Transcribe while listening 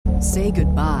Say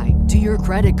goodbye to your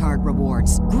credit card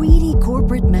rewards. Greedy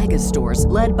corporate mega stores,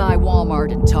 led by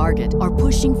Walmart and Target, are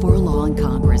pushing for a law in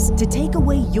Congress to take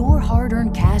away your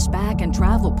hard-earned cash back and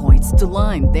travel points to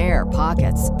line their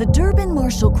pockets. The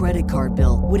Durbin-Marshall credit card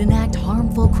bill would enact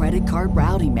harmful credit card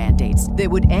routing mandates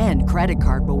that would end credit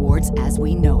card rewards as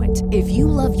we know it. If you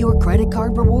love your credit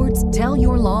card rewards, tell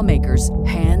your lawmakers,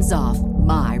 hands off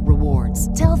my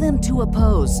rewards. Tell them to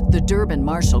oppose the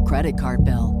Durbin-Marshall credit card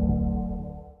bill.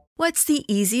 What's the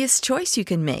easiest choice you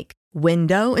can make?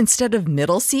 Window instead of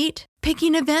middle seat?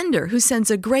 Picking a vendor who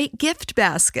sends a great gift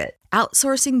basket?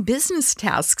 Outsourcing business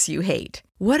tasks you hate?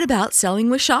 What about selling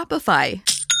with Shopify?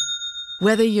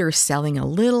 Whether you're selling a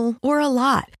little or a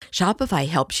lot, Shopify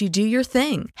helps you do your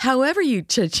thing, however you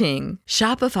cha-ching.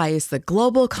 Shopify is the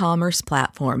global commerce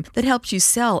platform that helps you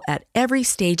sell at every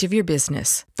stage of your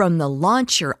business. From the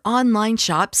launch your online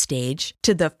shop stage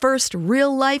to the first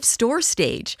real-life store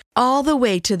stage, all the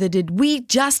way to the did we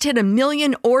just hit 1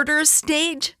 million orders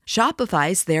stage.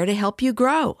 Shopify's there to help you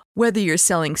grow. Whether you're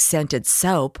selling scented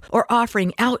soap or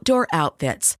offering outdoor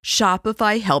outfits,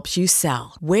 Shopify helps you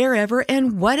sell. Wherever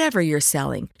and whatever you're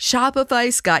selling,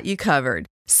 Shopify's got you covered.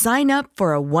 Sign up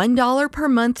for a $1 per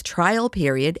month trial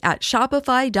period at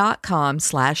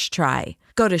shopify.com/try.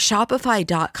 Go to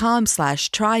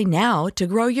shopify.com/try now to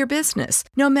grow your business,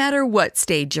 no matter what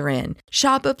stage you're in.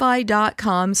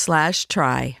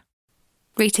 Shopify.com/try.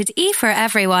 Rated E for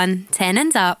everyone, 10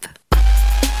 and up.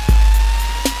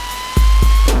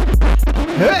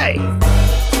 Hey!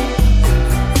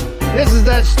 This is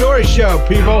That Story Show,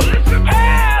 people.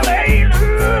 Hallelujah!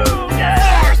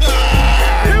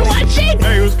 You're watching?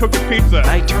 Hey, who's cooking pizza?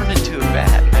 I turned into a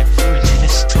bat. I flew into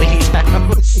this lady's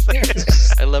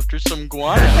house. I left her some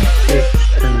guano.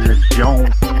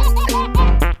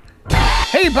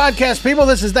 Hey, podcast people.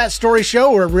 This is That Story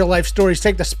Show, where real life stories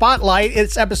take the spotlight.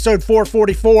 It's episode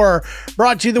 444,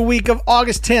 brought to you the week of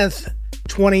August 10th,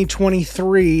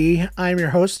 2023. I'm your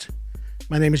host.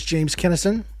 My name is James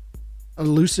Kennison.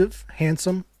 Elusive,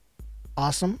 handsome,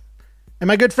 awesome. And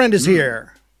my good friend is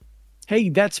here. Hey,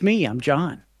 that's me. I'm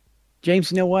John. James,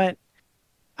 you know what?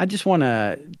 I just want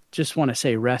to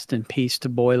say rest in peace to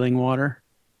Boiling Water.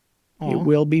 Aww. It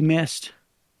will be missed.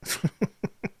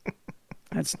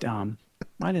 That's dumb.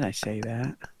 Why did I say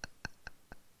that?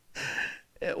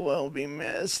 It will be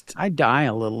missed. I die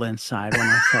a little inside when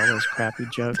I tell those crappy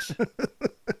jokes.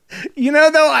 You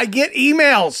know, though, I get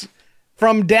emails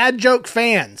from dad joke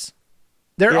fans.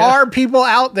 There are people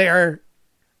out there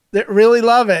that really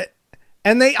love it.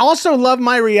 And they also love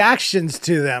my reactions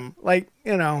to them. Like,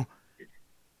 you know,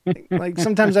 like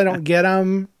sometimes I don't get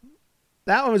them.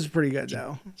 That one was pretty good,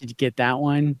 though. Did you get that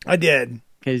one? I did.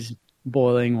 Because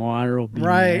Boiling Water will be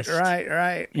missed.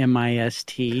 Right.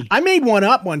 M-I-S-T. I made one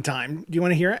up one time. Do you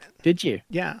want to hear it? Did you?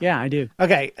 Yeah. Yeah, I do.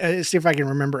 Okay, let's see if I can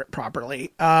remember it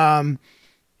properly.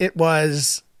 It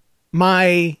was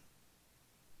my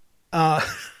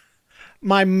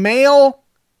my male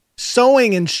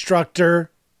sewing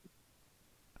instructor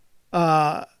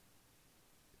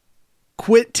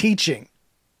quit teaching.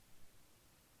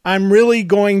 I'm really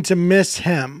going to miss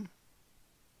him.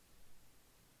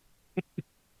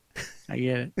 I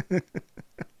get it.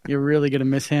 You're really going to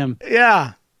miss him.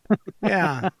 Yeah.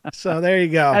 Yeah. So there you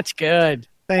go. That's good.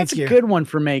 Thank you. That's a good one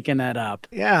for making that up.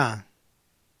 Yeah.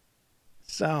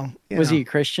 So, was he a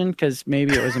Christian? Because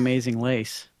maybe it was Amazing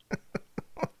Lace.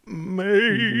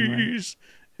 Amazing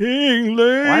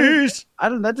Lace.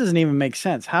 That doesn't even make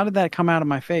sense. How did that come out of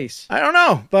my face? I don't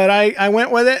know, but I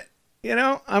went with it. You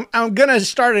know, I'm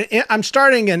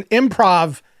starting an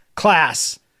improv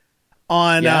class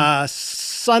on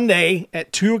Sunday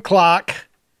at 2:00,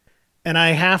 and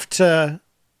I have to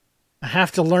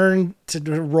learn to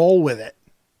roll with it.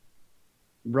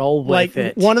 Roll with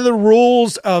it. One of the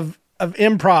rules of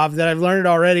improv that I've learned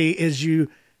already is you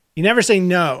never say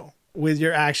no with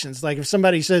your actions. Like if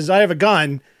somebody says, I have a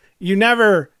gun, you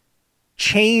never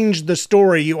change the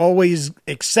story. You always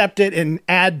accept it and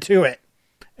add to it.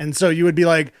 And so you would be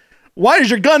like, why is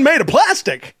your gun made of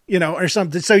plastic? You know, or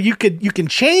something. So you can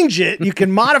change it. You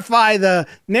can modify the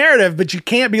narrative, but you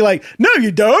can't be like, no,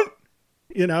 you don't,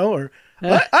 you know, or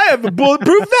I have a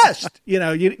bulletproof vest. You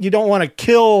know, you don't want to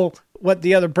kill what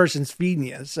the other person's feeding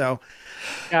you. So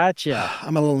gotcha.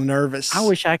 I'm a little nervous. I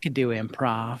wish I could do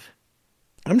improv.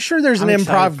 I'm sure there's an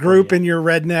improv group in your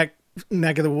redneck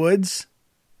neck of the woods.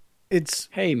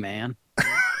 Hey, man.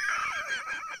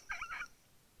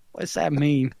 What's that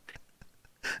mean?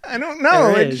 I don't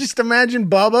know. Just imagine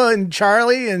Bubba and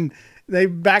Charlie, and they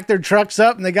back their trucks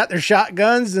up and they got their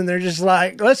shotguns and they're just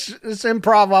like, let's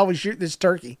improv while we shoot this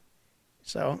turkey.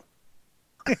 So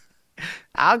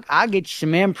I'll get you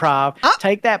some improv.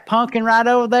 Take that pumpkin right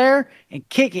over there and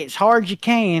kick it as hard as you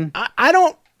can. I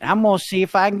don't. I'm gonna see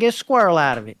if I can get a squirrel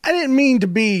out of it. I didn't mean to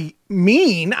be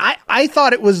mean. I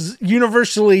thought it was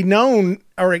universally known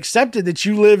or accepted that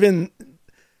you live in,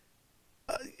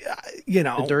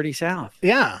 the dirty South.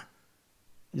 Yeah.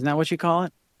 Isn't that what you call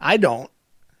it? I don't.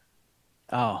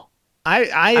 Oh.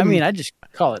 I mean, I just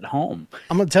call it home.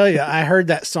 I'm gonna tell you, I heard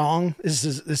that song. This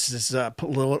is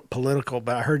political,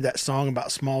 but I heard that song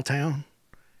about small town.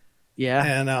 Yeah.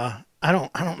 And I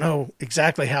don't know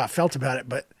exactly how I felt about it,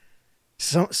 but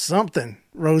something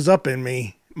rose up in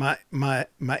me, my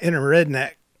inner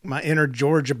redneck, my inner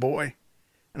Georgia boy,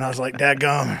 and I was like,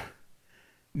 "Dadgum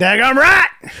right."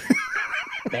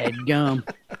 Dadgum.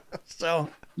 So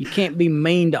you can't be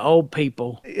mean to old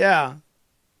people. Yeah.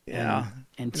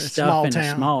 And stuff in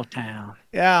a small town.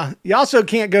 Yeah. You also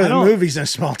can't go to the movies in a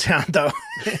small town, though.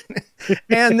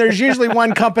 And there's usually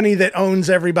one company that owns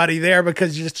everybody there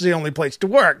because it's the only place to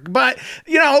work. But,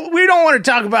 we don't want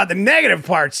to talk about the negative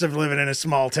parts of living in a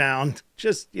small town.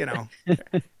 Just,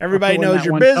 everybody knows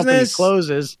your business.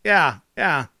 Closes. Yeah.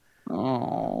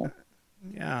 Oh.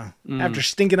 Yeah. After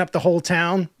stinking up the whole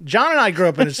town. John and I grew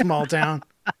up in a small town,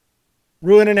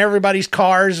 ruining everybody's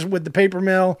cars with the paper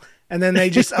mill. And then they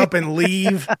just up and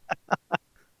leave.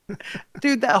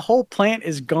 Dude, that whole plant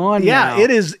is gone now. It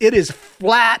is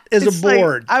flat as a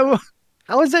board.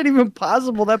 How is that even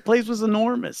possible? That place was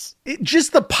enormous.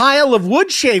 Just the pile of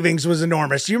wood shavings was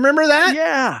enormous. You remember that?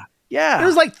 Yeah. It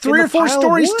was like 3 or 4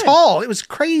 stories tall. It was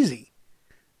crazy.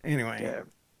 Anyway. Yeah.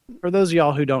 For those of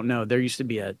y'all who don't know, there used to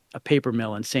be a paper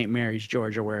mill in St. Mary's,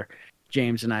 Georgia, where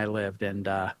James and I lived. And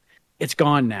it's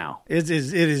gone now. It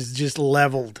is just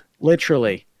leveled.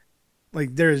 Literally.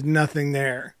 Like there's nothing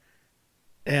there,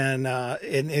 and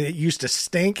it used to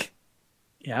stink.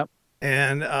 Yep.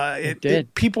 And it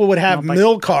did. People would have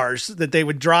mill cars that they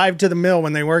would drive to the mill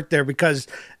when they worked there because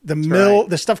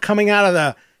the stuff coming out of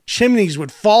the chimneys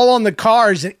would fall on the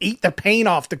cars and eat the paint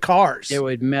off the cars. It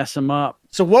would mess them up.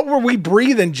 So what were we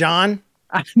breathing, John?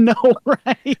 I know,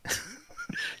 right?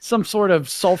 Some sort of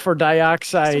sulfur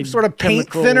dioxide, some sort of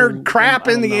paint thinner crap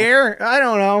in the air. I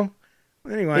don't know.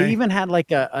 Anyway, they even had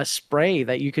like a spray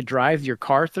that you could drive your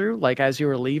car through, like as you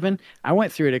were leaving. I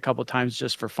went through it a couple times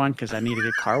just for fun because I needed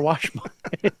a car wash.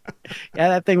 Yeah,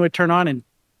 that thing would turn on and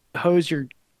hose your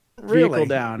vehicle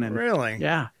down. And really?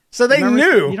 Yeah. So they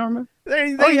knew. You don't remember?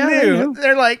 They knew.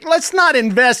 They're like, let's not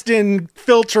invest in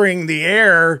filtering the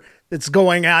air that's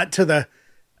going out to the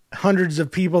hundreds of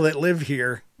people that live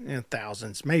here.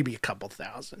 Thousands, maybe a couple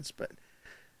thousands. But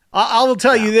I will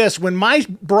tell you this. When my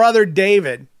brother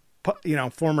David,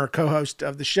 former co-host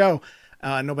of the show,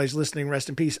 nobody's listening, rest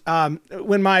in peace.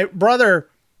 When my brother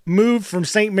moved from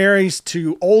St. Mary's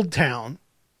to Old Town,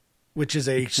 which is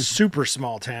a super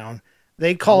small town,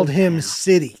 they called him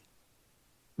City.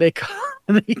 They called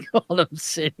him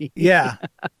City. Yeah.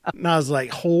 And I was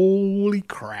like, holy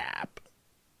crap.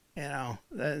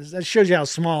 That shows you how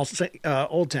small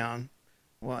Old Town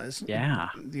was. Yeah.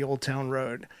 The Old Town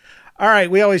Road. All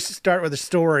right, we always start with a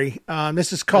story.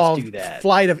 This is called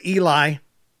Flight of Eli.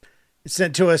 It's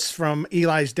sent to us from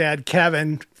Eli's dad,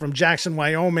 Kevin, from Jackson,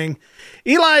 Wyoming.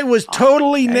 Eli was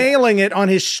totally nailing it on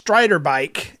his Strider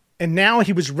bike, and now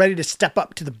he was ready to step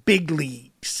up to the big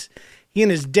leagues. He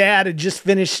and his dad had just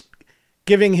finished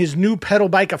giving his new pedal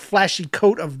bike a flashy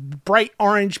coat of bright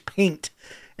orange paint,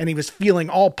 and he was feeling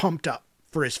all pumped up.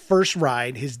 For his first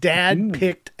ride, his dad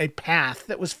picked a path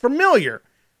that was familiar.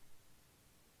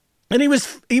 And he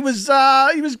was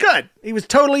good. He was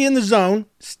totally in the zone,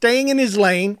 staying in his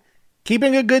lane,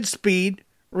 keeping a good speed,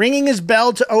 ringing his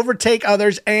bell to overtake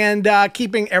others, and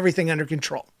keeping everything under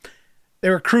control. They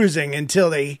were cruising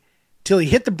until he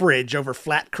hit the bridge over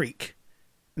Flat Creek,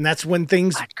 and that's when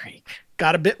things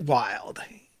got a bit wild.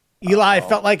 Eli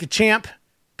felt like a champ,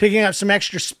 picking up some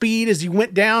extra speed as he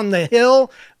went down the hill,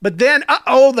 but then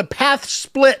the path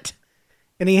split,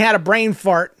 and he had a brain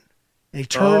fart. He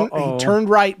turned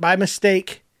right by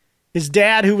mistake. His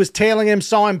dad, who was tailing him,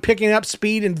 saw him picking up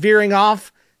speed and veering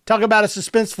off. Talk about a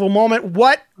suspenseful moment.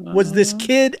 What was this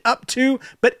kid up to?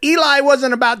 But Eli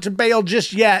wasn't about to bail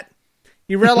just yet.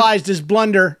 He realized his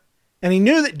blunder, and he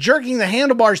knew that jerking the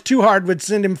handlebars too hard would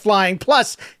send him flying.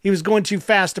 Plus, he was going too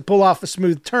fast to pull off a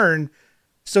smooth turn.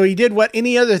 So he did what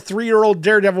any other 3-year-old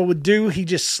daredevil would do. He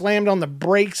just slammed on the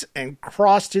brakes and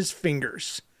crossed his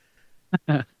fingers.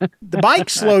 The bike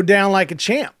slowed down like a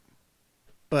champ,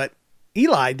 but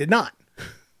Eli did not.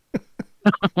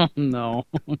 No.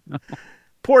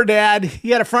 Poor dad. He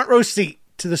had a front row seat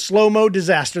to the slow-mo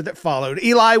disaster that followed.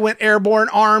 Eli went airborne,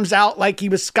 arms out like he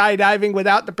was skydiving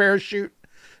without the parachute.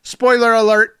 Spoiler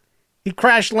alert, He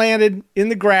crash landed in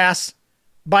the grass,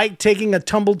 bike taking a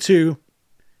tumble too.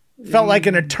 Felt like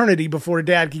an eternity before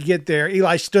Dad could get there.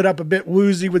 Eli stood up a bit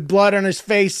woozy with blood on his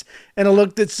face and a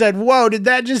look that said, "Whoa, did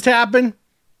that just happen?"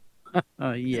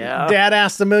 Yeah. Dad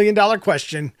asked the $1 million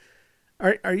question.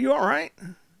 Are you all right?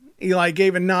 Eli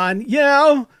gave a nod.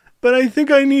 Yeah, but I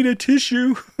think I need a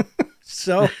tissue.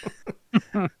 So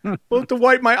both to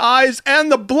wipe my eyes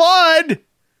and the blood.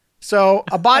 So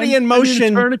a body in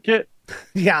motion. Tourniquet.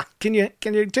 Yeah. Can you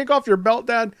take off your belt,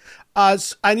 Dad? I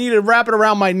need to wrap it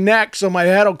around my neck so my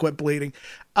head will quit bleeding.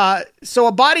 So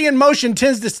a body in motion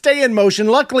tends to stay in motion.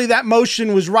 Luckily, that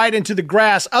motion was right into the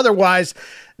grass. Otherwise,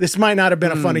 this might not have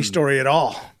been a funny story at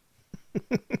all.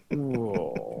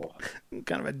 Whoa.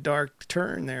 Kind of a dark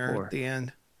turn there at the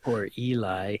end. Poor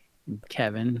Eli and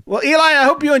Kevin. Well, Eli, I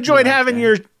hope you enjoyed having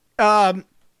your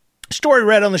story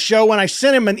read on the show. When I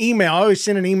sent him an email, I always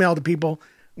send an email to people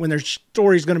when their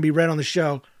story's going to be read on the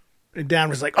show. And Dan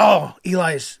was like, "Oh,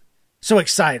 Eli's so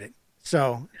excited."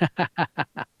 So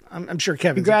I'm sure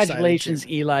Kevin's Congratulations,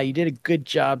 excited Eli. You did a good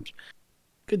job.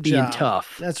 Good being job.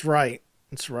 tough. That's right.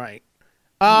 Let's rewind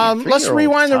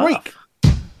the week.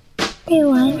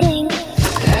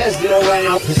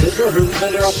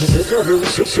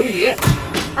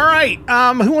 All right.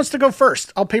 Who wants to go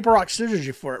first? I'll paper, rock, scissors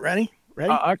you for it. Ready?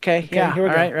 Okay. Yeah. Here we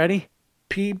All go. right. Ready?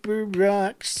 Paper,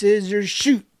 rock, scissors,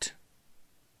 shoot.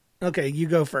 Okay, you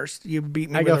go first. You beat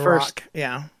me I with go a first? rock.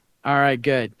 Yeah. All right.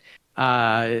 Good.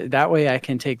 That way I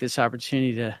can take this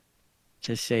opportunity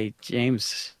to say,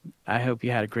 James, I hope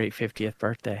you had a great 50th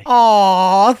birthday.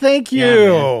 Aw, thank you.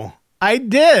 Yeah, I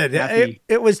did. Happy-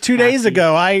 It was 2 days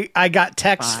ago. I got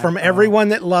texts from everyone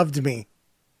that loved me.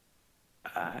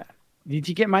 Did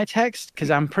you get my text? Because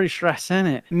I'm pretty sure I sent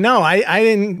it. No, I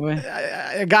didn't. What?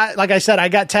 I got, like I said, I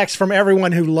got texts from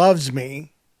everyone who loves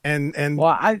me and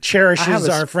cherishes I have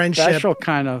a our friendship. Special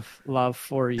kind of love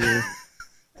for you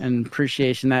and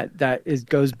appreciation that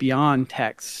goes beyond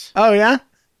texts. Oh yeah,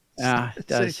 Yeah, it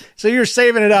does. So you're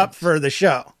saving it up for the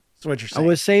show. That's what you're I saying.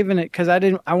 was saving it because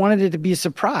I wanted it to be a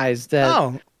surprise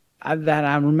that that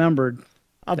I remembered.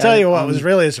 I'll tell you what was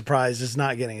really a surprise is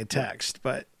not getting a text,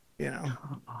 but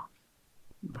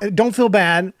don't feel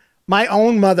bad. My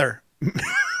own mother,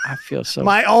 I feel so.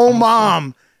 my own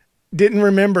mom didn't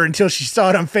remember until she saw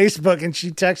it on Facebook and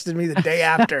she texted me the day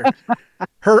after.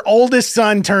 Her oldest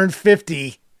son turned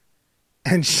 50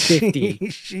 and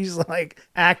she's like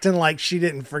acting like she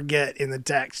didn't forget in the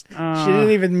text. She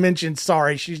didn't even mention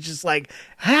sorry. She's just like,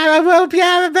 I hope you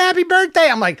have a happy birthday.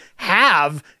 I'm like,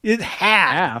 had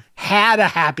a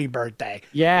happy birthday.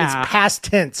 Yeah. It's past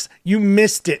tense. You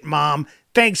missed it, Mom.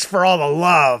 Thanks for all the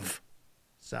love.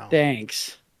 So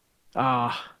Thanks.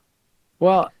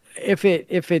 Well, if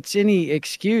it's any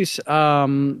excuse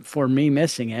for me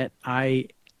missing it,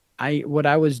 what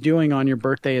I was doing on your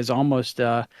birthday is almost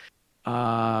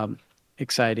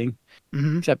exciting,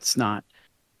 except it's not,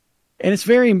 and it's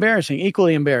very embarrassing,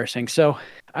 equally embarrassing. So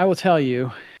I will tell you,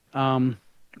 a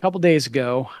couple days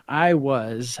ago, I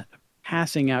was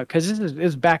passing out because this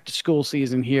is back to school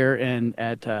season here and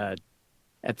at the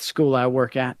school I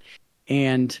work at,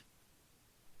 and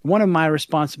one of my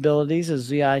responsibilities as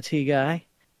the IT guy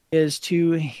is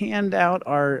to hand out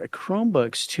our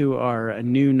Chromebooks to our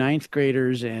new 9th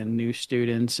graders and new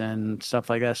students and stuff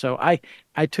like that. So I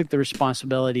took the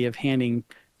responsibility of handing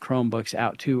Chromebooks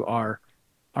out to our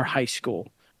high school.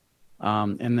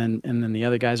 And then the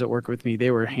other guys that work with me,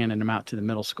 they were handing them out to the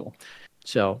middle school.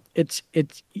 So it's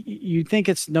you think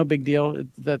it's no big deal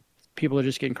that people are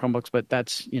just getting Chromebooks, but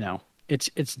that's,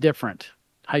 it's different.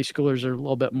 High schoolers are a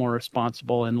little bit more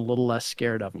responsible and a little less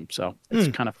scared of them. So it's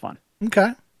kind of fun.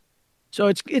 okay. So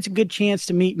it's a good chance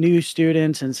to meet new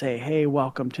students and say, hey,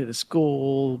 welcome to the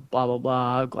school, blah, blah,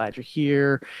 blah. Glad you're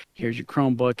here. Here's your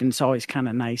Chromebook. And it's always kind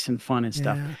of nice and fun and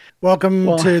stuff. Yeah.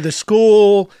 Welcome to the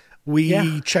school.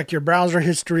 We check your browser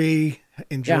history.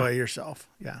 Enjoy yourself.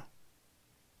 Yeah.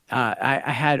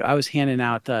 I was handing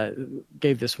out,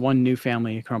 gave this one new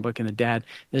family a Chromebook, and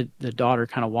the daughter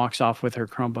kind of walks off with her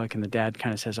Chromebook, and the dad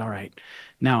kind of says, all right,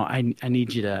 now I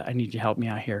need you to help me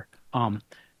out here.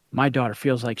 My daughter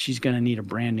feels like she's going to need a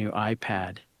brand new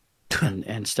iPad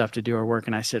and stuff to do her work.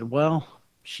 And I said, well,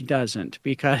 she doesn't,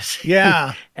 because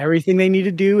everything they need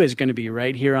to do is going to be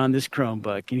right here on this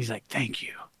Chromebook. And he's like, thank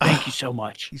you. Thank you so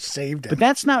much. You saved it. But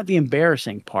that's not the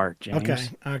embarrassing part, James.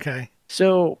 Okay.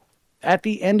 So at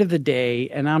the end of the day,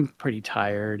 and I'm pretty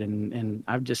tired, and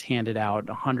I've just handed out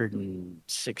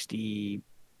 160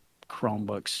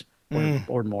 Chromebooks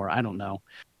or more. I don't know.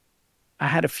 I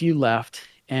had a few left,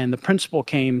 and the principal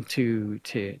came to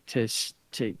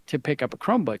pick up a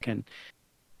Chromebook,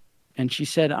 and she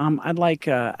said, I'd like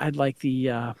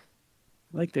the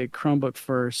like the Chromebook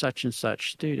for such and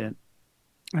such student.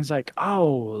 I was like,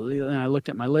 oh, and I looked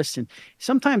at my list, and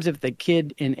sometimes if the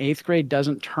kid in 8th grade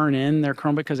doesn't turn in their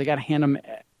Chromebook, because they got to hand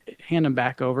them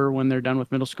back over when they're done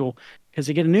with middle school, because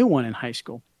they get a new one in high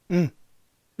school.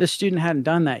 This student hadn't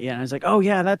done that yet. And I was like, oh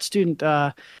yeah, that student,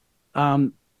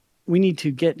 we need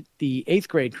to get the 8th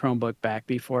grade Chromebook back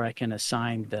before I can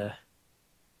assign the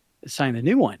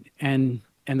new one. And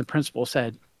the principal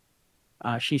said,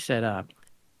 she said,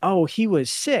 oh, he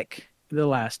was sick the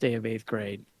last day of 8th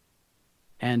grade.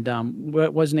 And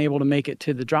wasn't able to make it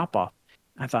to the drop-off.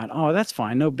 I thought, oh, that's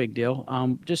fine, no big deal.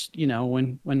 Just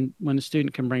when the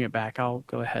student can bring it back, I'll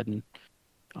go ahead and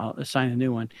I'll assign a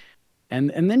new one. And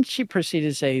then she proceeded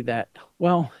to say that,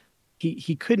 well,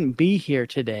 he couldn't be here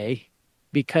today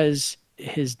because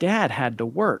his dad had to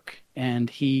work, and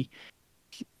the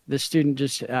student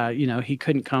just he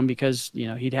couldn't come because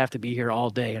he'd have to be here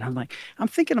all day. And I'm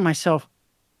thinking to myself,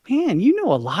 man, you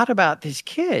know a lot about this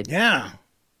kid. Yeah.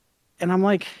 And I'm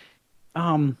like,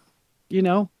 that's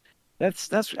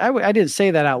I didn't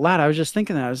say that out loud. I was just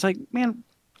thinking that. I was like, man,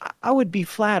 I would be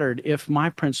flattered if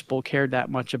my principal cared that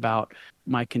much about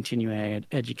my continuing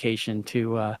education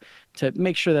to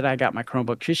make sure that I got my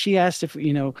Chromebook. Because she asked if,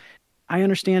 I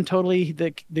understand totally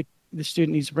the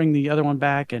student needs to bring the other one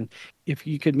back, and if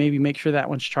you could maybe make sure that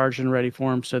one's charged and ready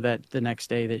for him so that the next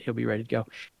day that he'll be ready to go.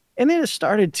 And then it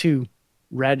started to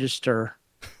register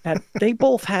that they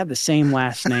both had the same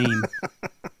last name.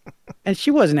 And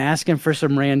she wasn't asking for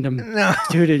some random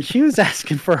student. She was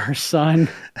asking for her son.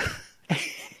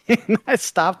 And I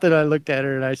stopped and I looked at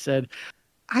her and I said,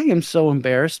 I am so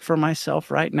embarrassed for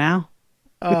myself right now.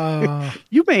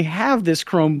 You may have this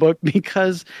Chromebook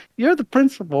because you're the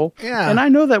principal. Yeah. And I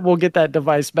know that we'll get that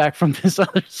device back from this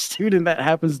other student that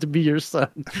happens to be your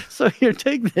son. So here,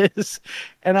 take this.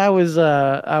 And I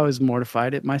was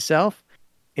mortified at myself.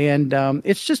 And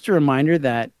it's just a reminder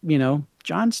that,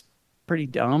 John's pretty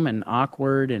dumb and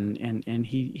awkward, and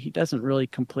he doesn't really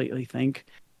completely think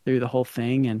through the whole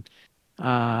thing. And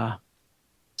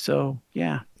so,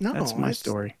 yeah, that's my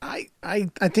story. I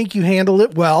think you handled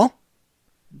it well.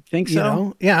 Think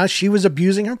so? Yeah, she was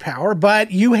abusing her power,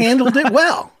 but you handled it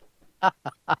well.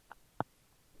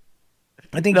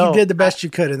 I think you did the best you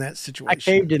could in that situation. I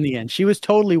caved in the end. She was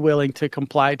totally willing to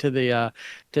comply to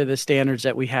the standards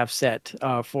that we have set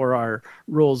for our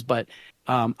rules, but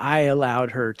I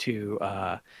allowed her to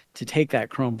take that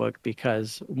Chromebook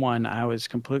because, one, I was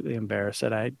completely embarrassed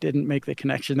that I didn't make the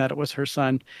connection that it was her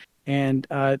son, and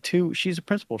two, she's a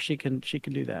principal. She can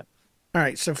do that. All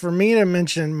right. So for me to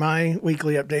mention my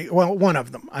weekly update, well, one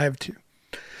of them, I have two.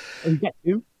 Oh, you got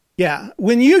two? Yeah.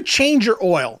 When you change your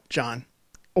oil, John,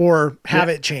 or have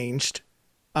it changed,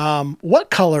 what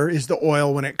color is the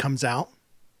oil when it comes out?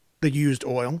 The used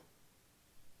oil?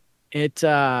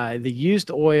 The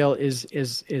used oil is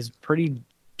pretty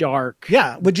dark.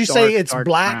 Yeah. Would you say it's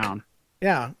black? Brown.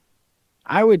 Yeah.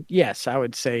 I would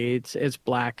say it's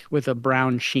black with a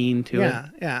brown sheen to it.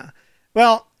 Yeah.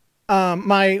 Well,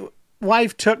 my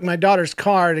wife took my daughter's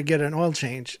car to get an oil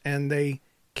change, and they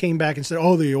came back and said,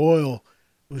 oh, the oil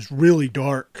was really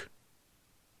dark.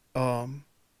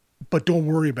 But don't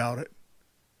worry about it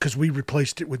because we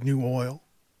replaced it with new oil.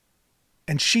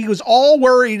 And she was all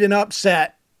worried and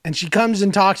upset. And she comes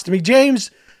and talks to me, James,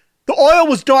 the oil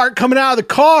was dark coming out of the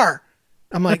car.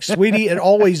 I'm like, sweetie, it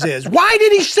always is. Why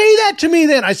did he say that to me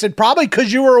then? I said, probably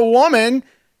because you were a woman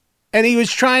and he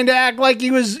was trying to act like he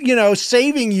was,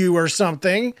 saving you or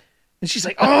something. And she's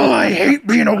like, oh, I hate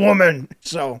being a woman.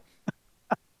 So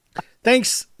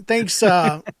thanks,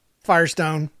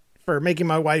 Firestone, for making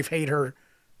my wife hate her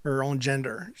own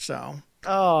gender. So.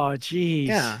 Oh, geez.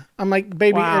 Yeah. I'm like,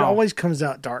 baby, Wow. It always comes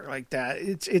out dark like that.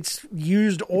 It's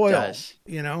used oil, does.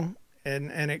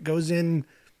 and it goes in,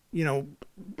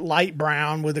 light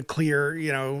brown with a clear,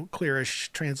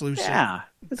 clearish translucent. Yeah.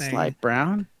 It's thing. light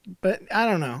brown. But I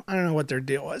don't know. I don't know what their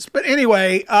deal was. But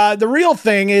anyway, the real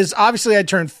thing is obviously I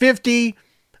turned 50.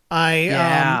 I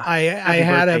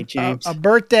had a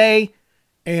birthday,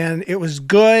 and it was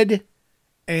good,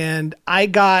 and I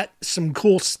got some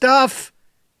cool stuff.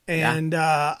 And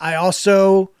I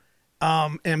also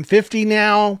am 50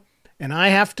 now, and I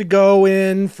have to go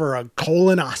in for a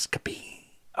colonoscopy.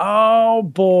 Oh,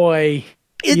 boy.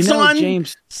 It's on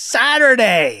James,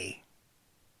 Saturday.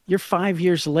 you're 5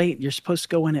 years late. You're supposed to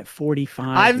go in at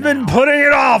 45. I've been putting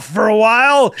it off for a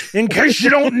while. In case you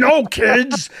don't know,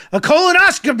 kids, a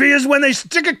colonoscopy is when they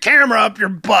stick a camera up your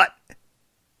butt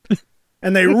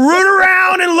and they root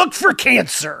around and look for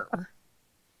cancer.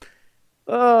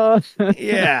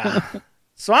 Yeah.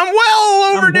 So I'm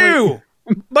well overdue,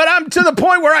 but I'm to the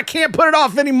point where I can't put it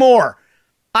off anymore.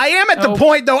 I am at the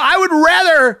point, though, I would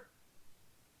rather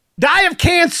die of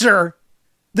cancer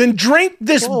than drink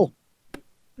this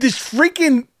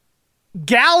freaking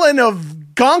gallon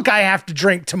of gunk I have to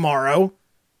drink tomorrow.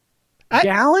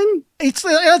 Gallon? It's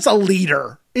a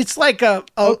liter. It's like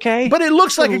okay, but it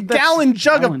looks like a gallon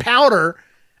jug of powder.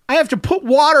 I have to put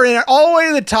water in it all the way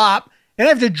to the top, and I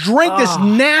have to drink this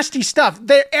nasty stuff.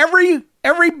 Every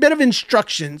bit of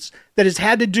instructions that has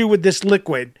had to do with this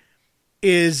liquid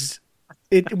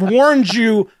it warns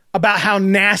you about how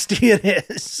nasty it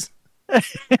is.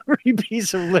 Every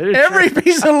piece of literature. Every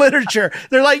piece of literature.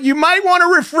 They're like, you might want to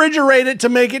refrigerate it to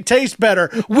make it taste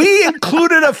better. We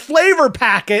included a flavor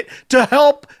packet to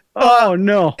help. Oh,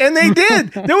 no. And they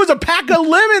did. There was a pack of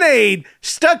lemonade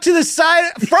stuck to the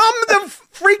side from the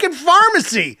freaking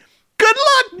pharmacy. Good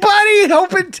luck, buddy.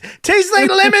 Hope it tastes like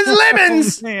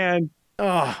lemons. Oh, man.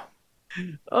 Oh.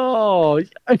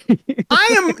 I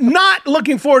am not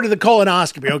looking forward to the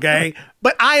colonoscopy, okay?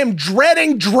 But I am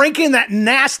dreading drinking that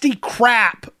nasty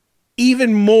crap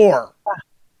even more.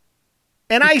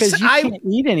 And because you can't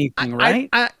eat anything, right?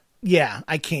 I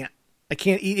can't. I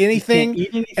can't eat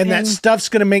anything, and that stuff's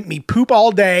going to make me poop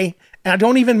all day. And I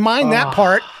don't even mind that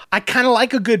part. I kind of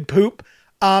like a good poop.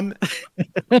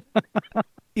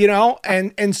 You know,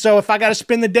 and so if I got to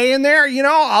spend the day in there, you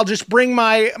know, I'll just bring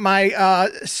my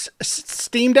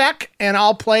Steam Deck and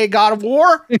I'll play God of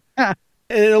War.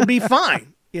 It'll be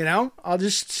fine. You know, I'll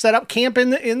just set up camp in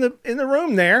the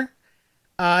room there,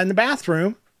 in the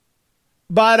bathroom.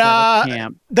 But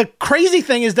the crazy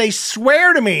thing is, they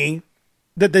swear to me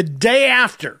that the day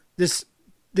after this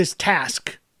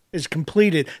task is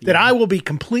completed, that I will be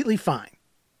completely fine.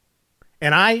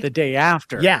 And the day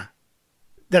after, day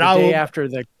after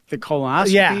the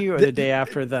colonoscopy, or the day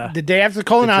after the day after the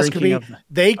colonoscopy,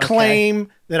 they claim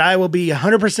that I will be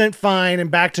 100% fine and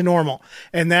back to normal,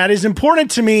 and that is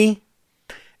important to me.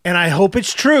 And I hope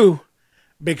it's true,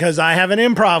 because I have an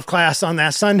improv class on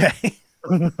that Sunday.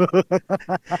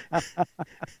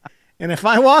 And if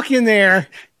I walk in there,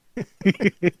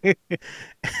 you're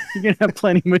gonna have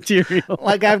plenty of material.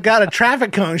 Like I've got a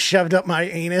traffic cone shoved up my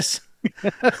anus.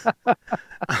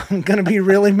 I'm gonna be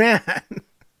really mad.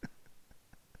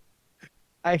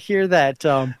 I hear that.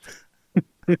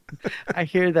 I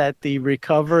hear that the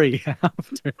recovery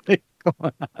after the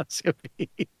colonoscopy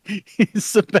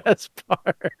is the best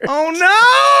part. Oh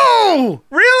no!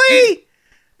 Really?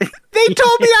 They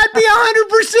told me I'd be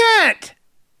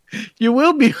 100%. You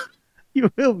will be.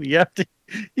 You will be.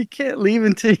 You can't leave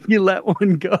until you let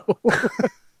one go.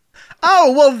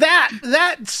 Oh, well,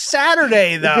 that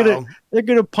Saturday, though. They're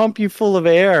gonna pump you full of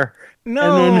air.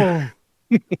 No.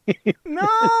 No.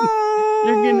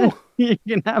 You're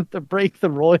gonna have to break the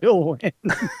royal wind.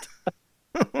 No.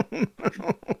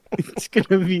 It's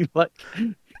gonna be like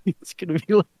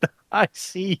the high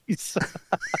seas.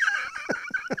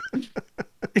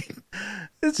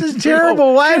 This is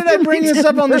terrible. Why did I bring this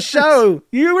up on the show?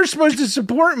 You were supposed to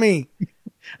support me.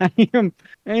 I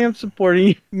am supporting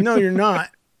you. No, you're not.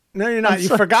 No, you're not. You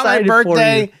forgot my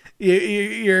birthday.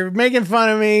 You're making fun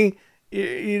of me.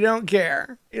 You don't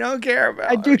care. You don't care about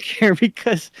it. I do care,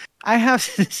 because I have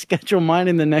to schedule mine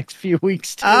in the next few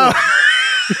weeks too. Oh.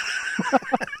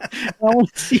 I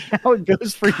want to see how it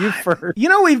goes for you first. You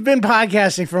know, we've been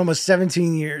podcasting for almost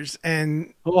 17 years.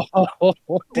 And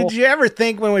did you ever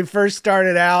think when we first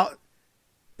started out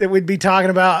that we'd be talking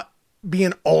about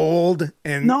being old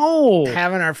and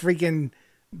having our freaking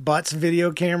butts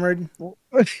video cameraed?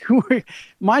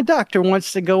 My doctor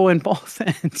wants to go in both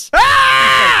ends.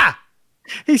 Ah!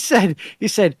 He said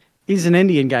he's an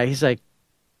Indian guy. He's like,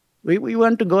 we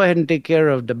want to go ahead and take care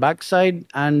of the backside,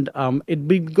 and it'd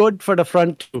be good for the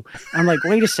front too. I'm like,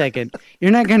 wait a second,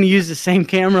 you're not going to use the same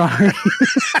camera? Are you?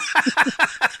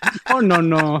 Oh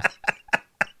no.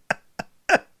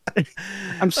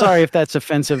 I'm sorry if that's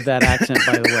offensive, that accent,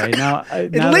 by the way. Now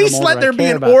at least let there be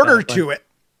an order to it.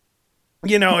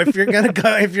 You know, if you're gonna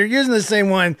go, if you're using the same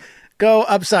one, go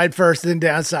upside first, then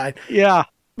downside. Yeah.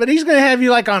 But he's going to have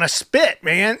you like on a spit,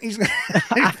 man. He's going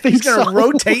to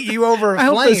rotate you over a flame.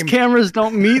 I hope his cameras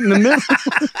don't meet in the middle.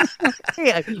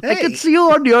 Hey, I can see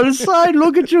you on the other side.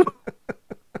 Look at you.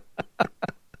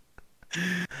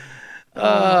 Oh,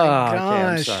 my gosh. Okay,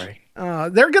 I'm sorry.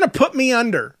 They're going to put me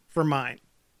under for mine.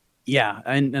 Yeah,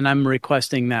 and I'm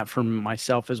requesting that for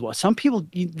myself as well. Some people,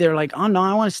 they're like, oh, no,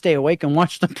 I want to stay awake and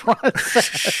watch the process.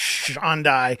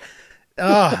 Shondai.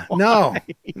 Oh, no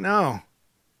way.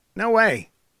 No way.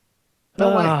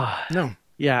 No.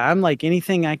 Yeah, I'm like,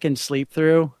 anything I can sleep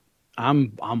through,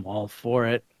 I'm all for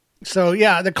it. So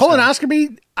yeah, the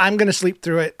colonoscopy, I'm going to sleep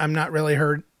through it. I'm not really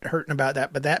hurting about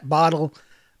that, but that bottle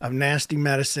of nasty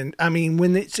medicine. I mean,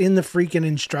 when it's in the freaking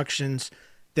instructions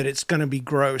that it's going to be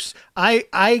gross.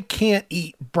 I can't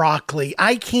eat broccoli.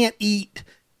 I can't eat.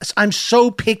 I'm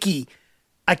so picky.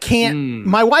 I can't.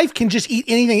 My wife can just eat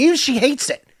anything. Even if she hates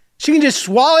it, she can just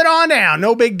swallow it on down.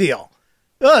 No big deal.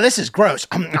 Oh, this is gross.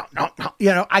 You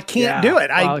know, I can't do it.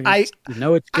 I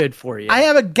know it's good for you. I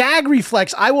have a gag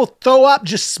reflex. I will throw up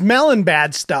just smelling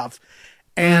bad stuff.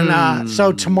 And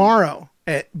so tomorrow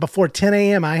before 10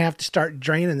 a.m., I have to start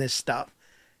draining this stuff.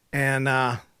 And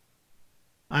I'm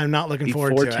not looking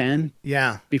forward to it. Before 10?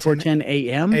 Yeah. Before 10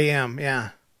 a.m.? A.m., yeah.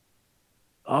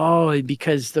 Oh,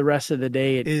 because the rest of the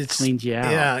day it cleans you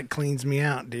out. Yeah, it cleans me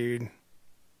out, dude.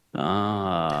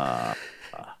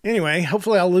 Anyway,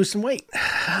 hopefully I'll lose some weight.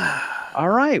 All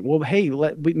right. Well, hey,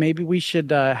 maybe we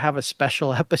should have a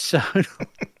special episode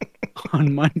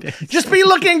on Monday. Just be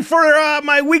looking for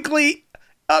my weekly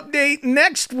update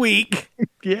next week.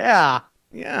 Yeah.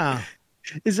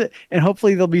 Is it? And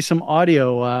hopefully there'll be some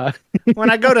audio. When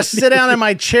I go to sit down in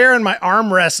my chair and my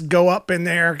armrests go up in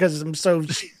there because I'm so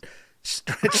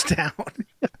stretched out.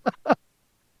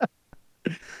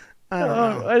 I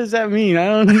don't know. What does that mean? I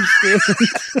don't understand.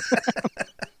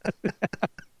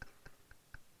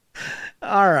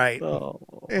 All right.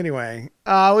 Anyway,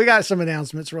 we got some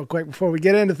announcements real quick before we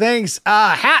get into things.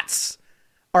 Hats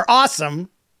are awesome.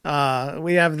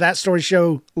 We have That Story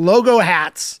Show logo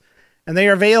hats, and they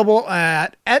are available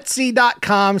at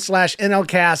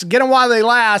etsy.com/NLcast. Get them while they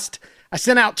last. I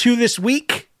sent out 2 this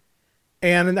week,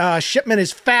 and shipment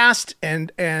is fast,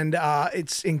 and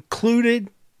it's included,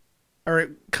 or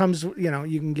it comes,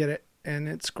 you can get it, and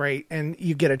it's great. And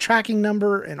you get a tracking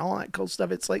number and all that cool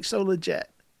stuff. It's like so legit.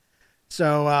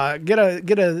 So get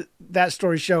a That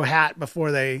Story Show hat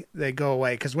before they go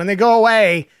away, because when they go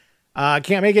away, I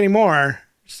can't make any more.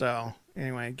 So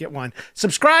anyway, get one.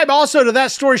 Subscribe also to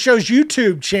That Story Show's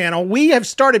YouTube channel. We have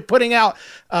started putting out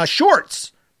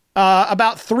shorts,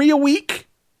 about 3 a week.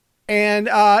 And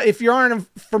if you aren't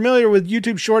familiar with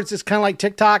YouTube Shorts, it's kind of like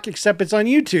TikTok, except it's on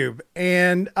YouTube.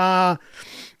 And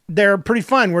they're pretty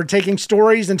fun. We're taking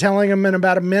stories and telling them in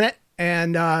about a minute,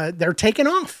 and they're taking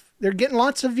off. They're getting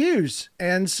lots of views.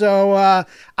 And so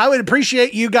I would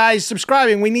appreciate you guys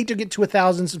subscribing. We need to get to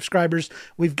 1,000 subscribers.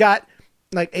 We've got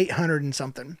like 800 and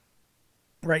something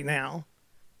right now.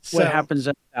 What happens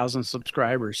at 1,000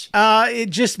 subscribers?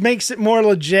 It just makes it more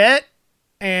legit.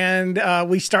 And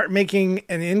we start making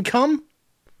an income,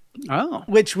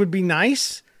 which would be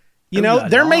nice.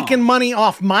 They're making money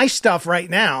off my stuff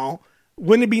right now.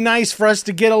 Wouldn't it be nice for us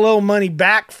to get a little money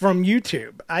back from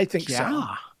YouTube? I think so.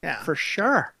 Yeah, for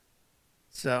sure.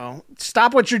 So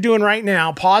stop what you're doing right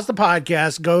now. Pause the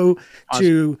podcast. Go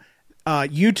to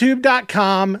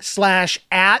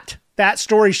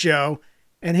youtube.com/@thatstoryshow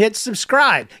and hit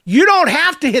subscribe. You don't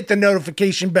have to hit the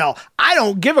notification bell. I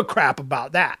don't give a crap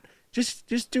about that.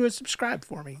 Just do a subscribe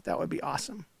for me. That would be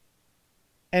awesome.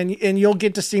 And you'll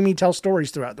get to see me tell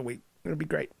stories throughout the week. It'll be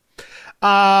great.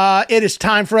 It is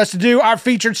time for us to do our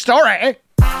featured story.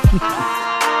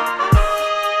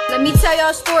 Let me tell y'all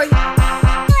a story.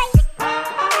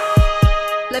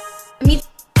 Let me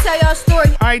tell y'all a story.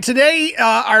 All right, today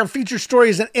our featured story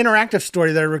is an interactive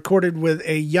story that I recorded with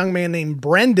a young man named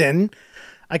Brendan.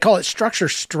 I call it Structure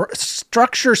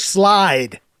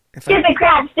Slide. Stupid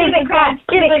crap.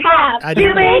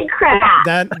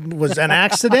 That was an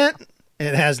accident.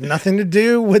 It has nothing to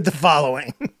do with the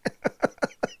following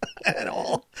at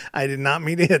all. I did not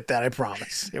mean to hit that, I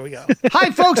promise. Here we go.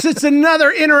 Hi, folks. It's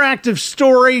another interactive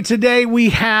story. Today we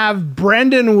have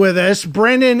Brendan with us.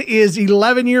 Brendan is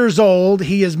 11 years old.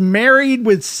 He is married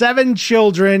with 7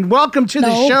 children. Welcome to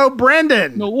the show,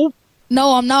 Brendan.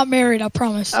 No, I'm not married. I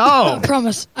promise. Oh, I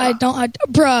promise.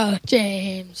 Bruh,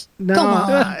 James. No, come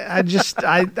on.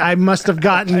 I must have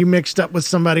gotten you mixed up with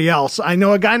somebody else. I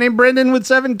know a guy named Brendan with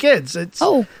 7 kids.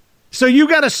 So you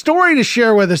got a story to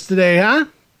share with us today, huh?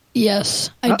 Yes,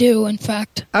 I do. In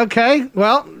fact. Okay.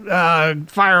 Well,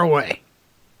 fire away.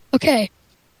 Okay.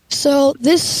 So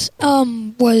this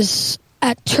was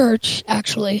at church,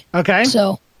 actually. Okay.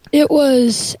 So it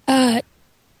was at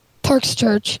Parks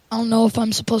Church. I don't know if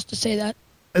I'm supposed to say that.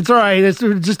 It's all right. It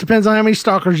just depends on how many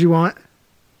stalkers you want.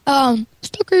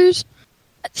 Stalkers.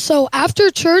 So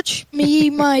after church, me,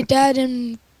 my dad,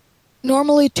 and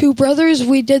normally 2 brothers,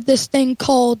 we did this thing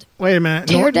called Wait a minute.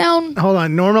 Tear down. Hold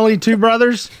on. Normally 2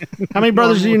 brothers? How many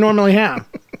brothers do you normally have?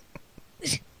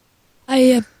 I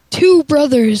have 2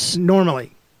 brothers.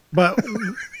 Normally. But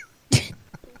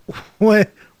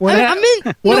what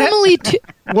normally 2.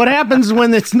 What happens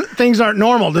when things aren't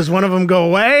normal? Does one of them go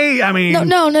away? I mean,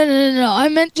 No. I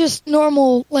meant just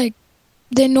normal, like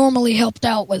they normally helped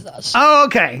out with us. Oh,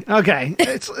 okay.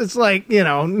 It's like,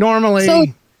 normally. So-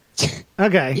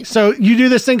 Okay, so you do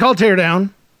this thing called teardown.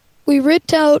 We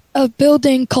ripped out a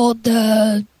building called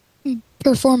the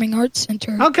Performing Arts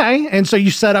Center. Okay, and so you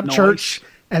set up Nice. church,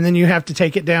 and then you have to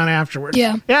take it down afterwards.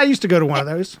 Yeah. Yeah, I used to go to one of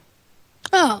those.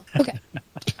 Oh, okay.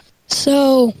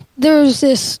 So there's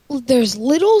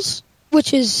littles,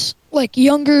 which is like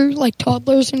younger, like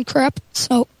toddlers and crap.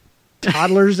 So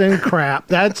Toddlers and crap.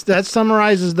 That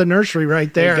summarizes the nursery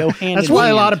right there. They go hand That's in why a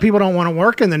hand. lot of people don't want to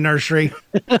work in the nursery.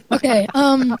 okay,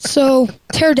 so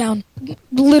tear down,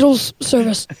 littles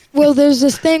service. Well, there's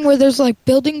this thing where there's like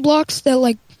building blocks that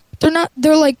like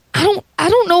they're like I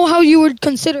don't know how you would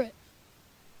consider it.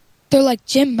 They're like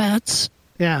gym mats.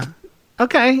 Yeah.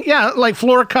 Okay. Yeah, like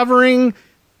floor covering,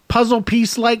 puzzle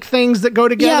piece like things that go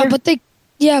together.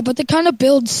 Yeah, but they kind of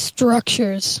build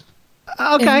structures.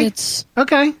 Okay.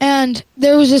 Okay. And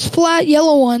there was this flat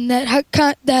yellow one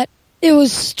that it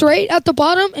was straight at the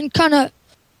bottom and kind of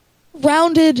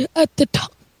rounded at the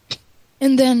top.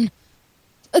 And then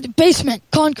the basement,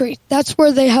 concrete. That's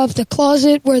where they have the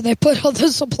closet where they put all the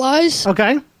supplies.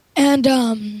 Okay.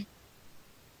 And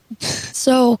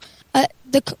so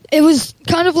it was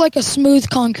kind of like a smooth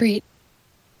concrete.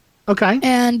 Okay.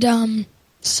 And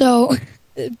so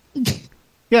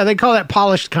Yeah, they call that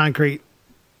polished concrete.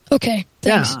 okay,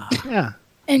 thanks. Yeah.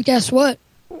 And guess what?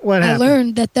 What I happened?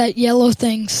 learned that yellow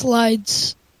thing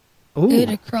slides good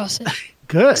Ooh, across it.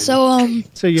 good. So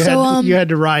you had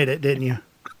to ride it, didn't you?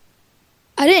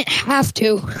 I didn't have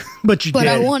to, But you but did.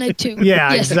 I wanted to.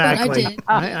 Yeah, yes, exactly. But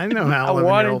I did. I know how I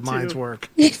 11-year-old wanted to. minds work.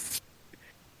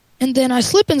 And then I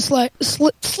slip.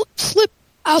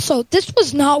 Also, this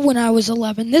was not when I was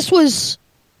 11. This was,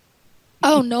 I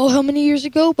don't know how many years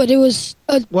ago, but it was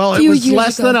Well, few it was years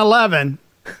less ago. than 11.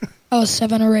 I was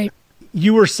 7 or 8.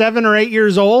 You were 7 or 8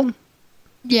 years old?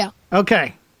 Yeah.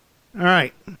 Okay. All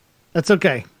right. That's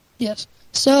okay. Yes.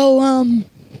 So,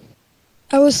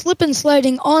 I was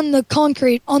sliding on the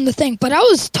concrete on the thing, but I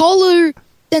was taller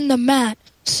than the mat.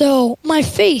 So my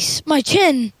face, my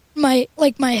chin, my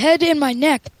head and my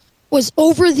neck was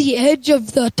over the edge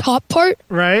of the top part.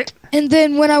 Right? And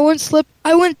then when I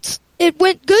it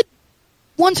went good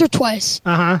once or twice.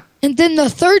 Uh-huh. And then the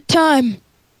third time,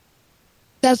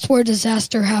 that's where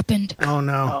disaster happened. Oh,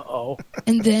 no. Uh-oh.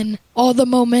 And then all the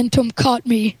momentum caught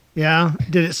me. Yeah?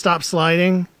 Did it stop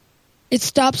sliding? It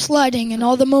stopped sliding and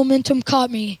all the momentum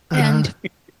caught me. Uh-huh. And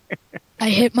I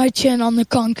hit my chin on the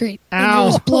concrete. And Ow. there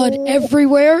was blood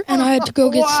everywhere and I had to go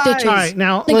get stitches. All right,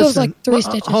 now I think listen. it was like 3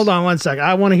 stitches. Hold on one second.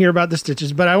 I want to hear about the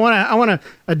stitches, but I want to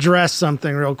address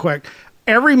something real quick.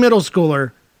 Every middle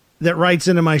schooler that writes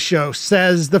into my show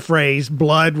says the phrase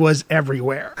 "blood was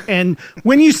everywhere," and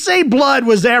when you say "blood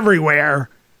was everywhere,"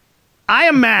 I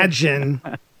imagine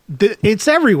that it's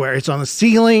everywhere. It's on the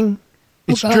ceiling.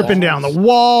 It's God. dripping down the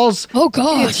walls. Oh,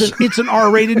 gosh. It's an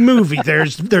R-rated movie.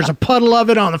 There's a puddle of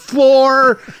it on the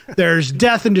floor. There's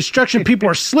death and destruction. People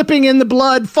are slipping in the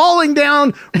blood, falling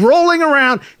down, rolling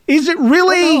around. Is it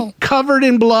really Oh, no. covered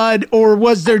in blood, or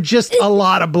was there just a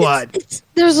lot of blood?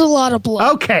 There's a lot of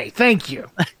blood. Okay, thank you.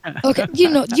 Okay, you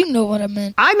know what I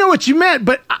meant. I know what you meant,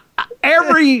 but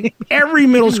every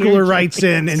middle schooler writes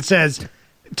in and says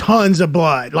tons of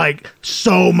blood, like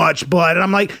so much blood, and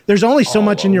I'm like, there's only so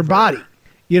much in your body.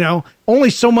 Only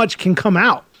so much can come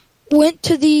out. Went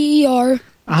to the ER,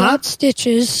 Uh-huh. got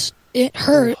stitches. It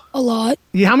hurt a lot.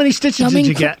 Yeah, how many stitches did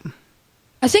you get?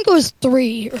 I think it was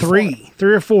 3 or 4.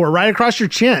 3 or 4, right across your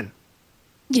chin.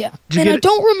 Yeah. Did you And get I it?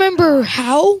 don't remember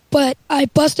how, but I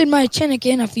busted my chin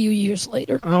again a few years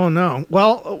later. Oh no.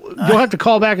 Well, you'll have to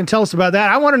call back and tell us about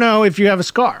that. I want to know if you have a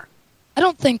scar. I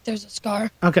don't think there's a scar.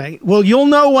 Okay. Well, you'll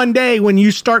know one day when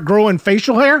you start growing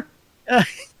facial hair.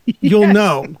 You'll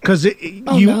know because Oh,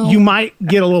 no. you might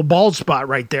get a little bald spot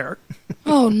right there.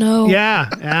 Oh, no. Yeah.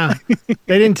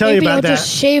 They didn't tell Maybe you I'll about that. just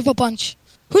shave a bunch.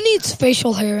 Who needs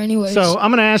facial hair anyways? So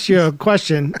I'm going to ask you a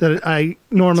question that I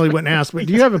normally wouldn't ask. But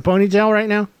do you have a ponytail right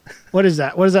now? What is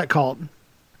that? What is that called?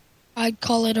 I'd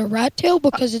call it a rat tail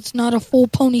because it's not a full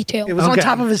ponytail. It was on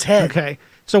top of his head. Okay.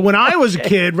 So when I was a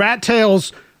kid, rat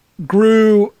tails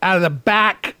grew out of the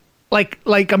back.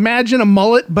 Like imagine a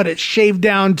mullet, but it's shaved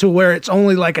down to where it's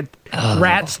only like a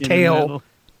rat's In the tail middle.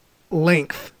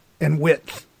 length and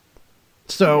width.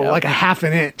 So Yep. like a half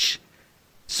an inch.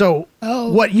 So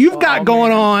Oh. what you've got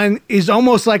going on is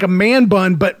almost like a man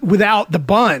bun, but without the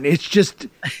bun. It's just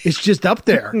up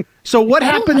there. So what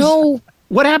I don't happens? know.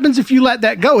 What happens if you let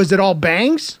that go? Is it all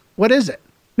bangs? What is it?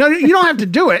 No, you don't have to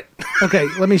do it. Okay,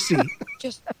 let me see.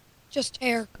 Just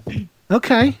hair.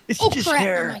 Okay, It's Oh, just crap.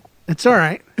 hair. I'm it's all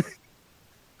right.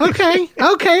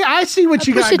 Okay. I see what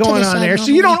you push got it to going the on side there.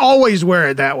 So you normally. don't always wear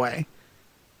it that way.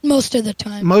 Most of the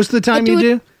time. Most of the time you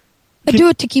do? I do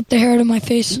it to keep the hair out of my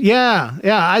face.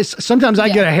 Yeah. Sometimes I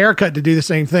get a haircut to do the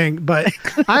same thing, but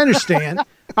I understand.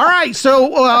 All right. So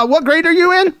what grade are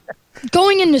you in?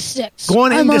 Going into 6th.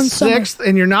 Going I'm into on summer. 6th,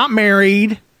 and you're not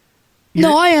married.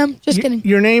 No, I am. Just kidding.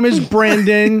 Your name is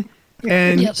Brendan,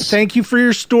 and Yes. thank you for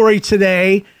your story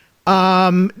today.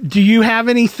 Do you have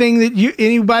anything that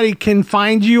anybody can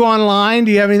find you online?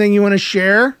 Do you have anything you want to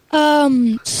share?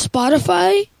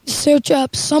 Spotify. Search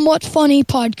up Somewhat Funny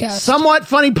Podcast. Somewhat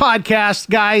Funny Podcast,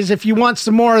 guys, if you want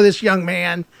some more of this young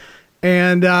man.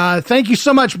 And thank you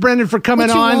so much, Brendan, for coming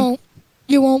But on.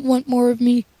 You won't want more of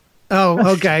me.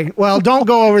 Oh, okay. Well, don't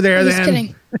go over there Just then.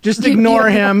 kidding. Just ignore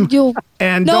him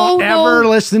and don't ever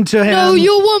listen to him. No,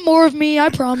 you'll want more of me. I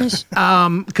promise.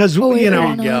 Because I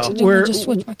we're just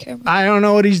switch my camera. I don't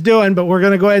know what he's doing, but we're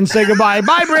gonna go ahead and say goodbye.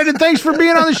 Bye, Brendan. Thanks for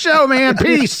being on the show, man.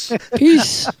 Peace.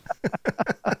 Peace.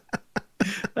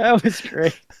 That was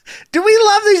great. Do we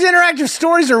love these interactive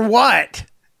stories or what?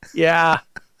 Yeah,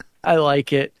 I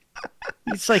like it.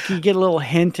 It's like you get a little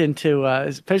hint into,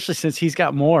 especially since he's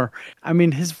got more. I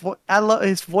mean, his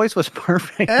voice was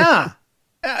perfect. Yeah,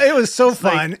 it was so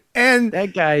fun, and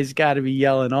that guy's got to be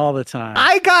yelling all the time.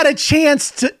 I got a chance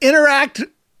to interact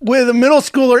with a middle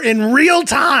schooler in real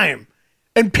time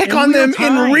and pick on them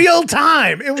in real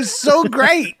time. It was so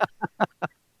great.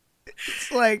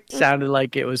 It's like sounded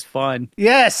like it was fun.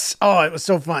 Yes. Oh, it was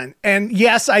so fun. And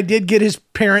yes, I did get his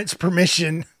parents'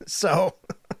 permission. So,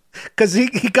 because he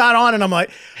got on and I'm like,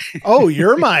 oh,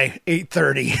 you're my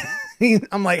 8:30.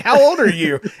 I'm like, how old are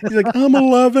you? He's like, I'm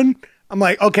 11. I'm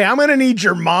like, okay, I'm going to need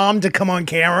your mom to come on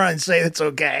camera and say it's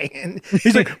okay. And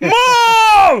he's like, Mom!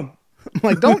 I'm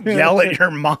like, don't yell at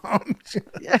your mom.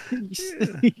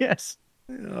 Yes.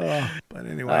 Oh, but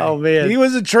anyway, oh man, he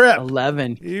was a trip.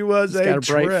 11. He was He's got a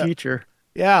bright trip. future.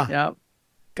 Yeah. Yep.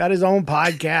 Got his own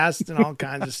podcast and all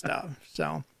kinds of stuff.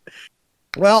 So,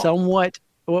 well, somewhat.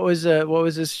 What was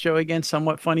this show again?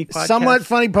 Somewhat Funny Podcast. Somewhat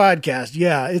Funny Podcast.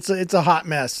 Yeah, it's a hot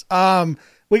mess.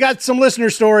 We got some listener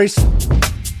stories.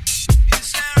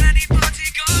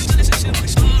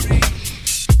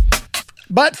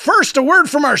 But first, a word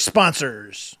from our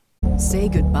sponsors. Say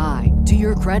goodbye to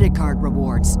your credit card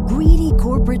rewards. Greedy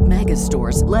corporate mega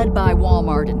stores, led by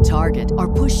Walmart and Target,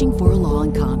 are pushing for a law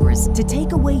in Congress to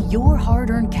take away your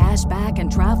hard-earned cash back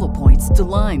and travel points to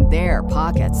line their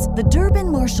pockets. The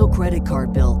Durbin-Marshall credit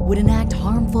card bill would enact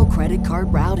harmful credit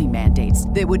card routing mandates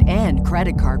that would end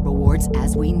credit card rewards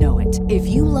as we know it. If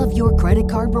you love your credit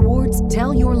card rewards,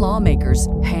 tell your lawmakers,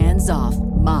 hands off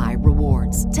my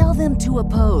rewards. Tell them to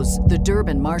oppose the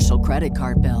Durbin-Marshall credit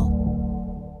card bill.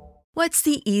 What's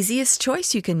the easiest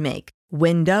choice you can make?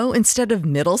 Window instead of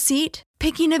middle seat?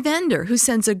 Picking a vendor who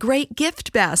sends a great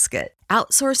gift basket?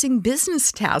 Outsourcing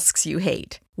business tasks you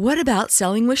hate? What about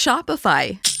selling with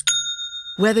Shopify?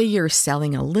 Whether you're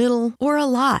selling a little or a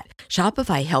lot,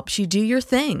 Shopify helps you do your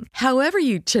thing, however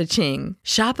you cha-ching.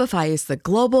 Shopify is the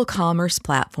global commerce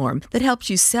platform that helps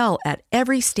you sell at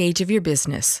every stage of your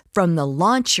business. From the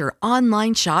launch your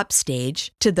online shop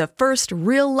stage to the first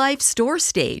real-life store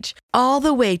stage, all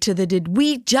the way to the did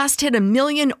we just hit 1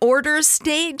 million orders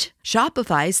stage.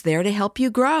 Shopify's there to help you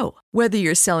grow. Whether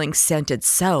you're selling scented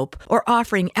soap or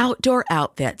offering outdoor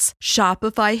outfits,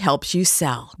 Shopify helps you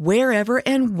sell. Wherever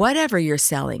and whatever you're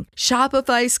selling,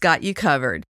 Shopify's got you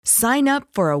covered. Sign up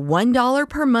for a $1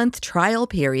 per month trial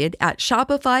period at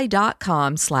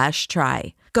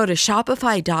shopify.com/try. Go to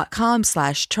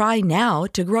shopify.com/try now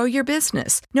to grow your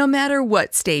business, no matter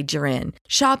what stage you're in.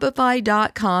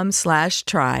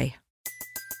 Shopify.com/try.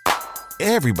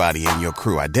 Everybody in your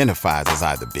crew identifies as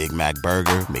either Big Mac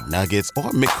Burger, McNuggets, or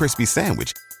McCrispy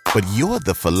Sandwich. But you're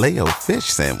the Filet-O-Fish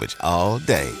Sandwich all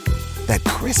day. That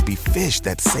crispy fish,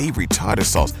 that savory tartar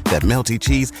sauce, that melty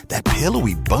cheese, that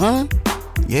pillowy bun.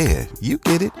 Yeah, you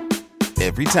get it.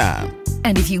 Every time.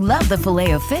 And if you love the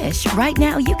Filet-O-Fish, right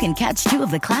now you can catch 2 of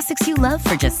the classics you love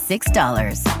for just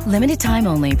 $6. Limited time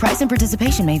only. Price and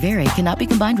participation may vary. Cannot be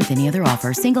combined with any other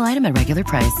offer. Single item at regular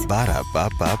price.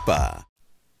 Ba-da-ba-ba-ba.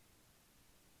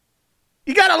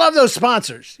 You got to love those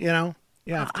sponsors, you know?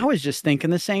 Yeah. I was just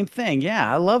thinking the same thing.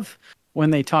 Yeah, I love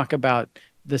when they talk about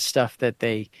the stuff that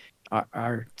they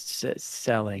are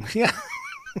selling. Yeah.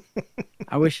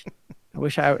 I wish I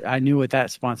wish I knew what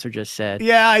that sponsor just said.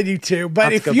 Yeah, I do too.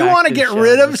 But Let's if go you back want to to get the show.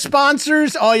 rid of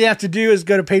sponsors, all you have to do is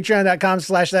go to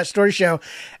patreon.com/thatstoryshow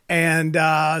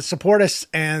and support us,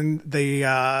 and the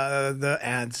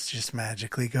ads just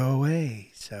magically go away.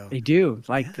 So They do.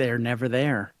 Like they're never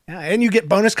there. yeah, and you get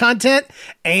bonus content,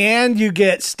 and you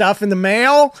get stuff in the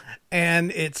mail,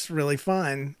 and it's really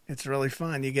fun. It's really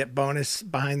fun. You get bonus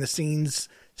behind the scenes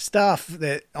stuff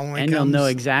that only And comes... you'll know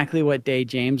exactly what day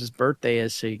James's birthday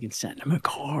is, so you can send him a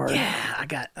card. Yeah, I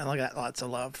got lots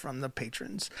of love from the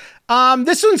patrons.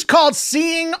 This one's called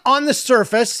Seeing on the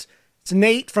Surface. It's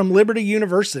Nate from Liberty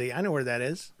University. I know where that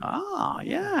is. Oh,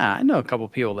 yeah. I know a couple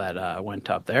people that went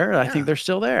up there. I think they're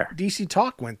still there. DC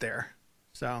Talk went there.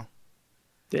 So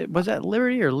Was that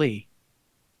Liberty or Lee?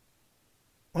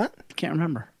 What? Can't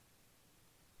remember.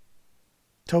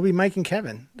 Toby, Mike, and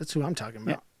Kevin. That's who I'm talking about.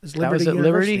 Yeah. It's That was Liberty at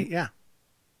University. Liberty? Yeah.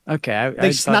 Okay. They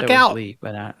I snuck thought it was out. Lee,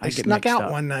 but I They get snuck mixed out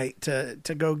up. one night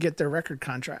to go get their record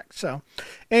contract. So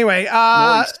anyway,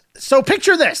 Nice. so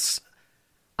picture this.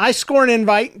 I score an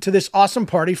invite to this awesome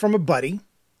party from a buddy.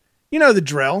 You know the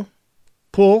drill.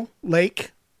 Pool,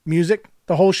 lake, music,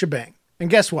 the whole shebang. And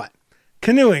guess what?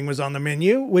 Canoeing was on the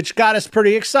menu, which got us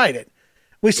pretty excited.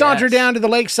 We saunter Yes. down to the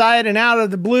lakeside, and out of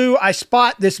the blue, I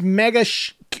spot this mega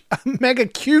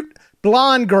cute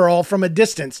blonde girl from a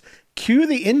distance. Cue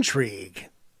the intrigue.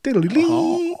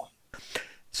 Diddle-dee.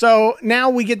 So now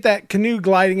we get that canoe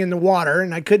gliding in the water,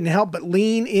 and I couldn't help but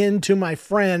lean into my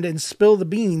friend and spill the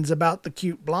beans about the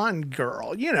cute blonde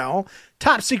girl. You know,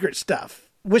 top secret stuff.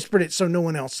 Whispered it so no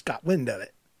one else got wind of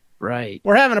it. Right.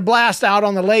 We're having a blast out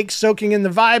on the lake, soaking in the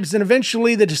vibes, and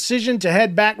eventually the decision to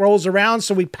head back rolls around,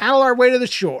 so we paddle our way to the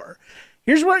shore.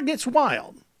 Here's where it gets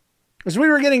wild. As we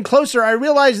were getting closer, I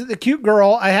realized that the cute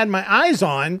girl I had my eyes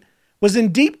on was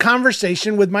in deep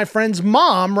conversation with my friend's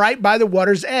mom right by the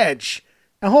water's edge.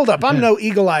 Now, hold up. I'm no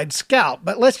eagle-eyed scout,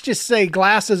 but let's just say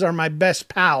glasses are my best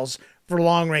pals for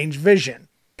long-range vision.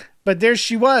 But there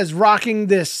she was, rocking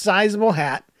this sizable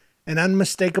hat and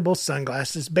unmistakable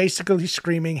sunglasses, basically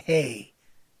screaming, "Hey,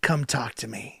 come talk to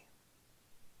me."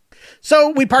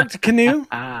 So we parked the canoe,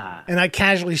 and I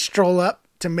casually stroll up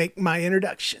to make my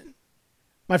introduction.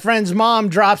 My friend's mom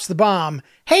drops the bomb.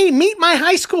 "Hey, meet my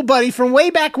high school buddy from way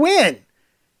back when."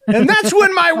 And that's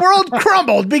when my world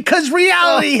crumbled, because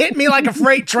reality hit me like a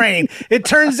freight train. It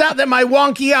turns out that my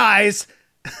wonky eyes...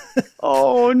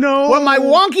 Oh, no. What my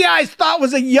wonky eyes thought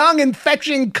was a young and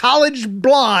fetching college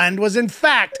blonde was, in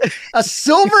fact, a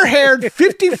silver-haired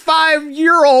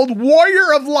 55-year-old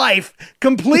warrior of life,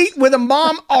 complete with a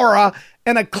mom aura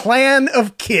and a clan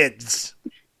of kids.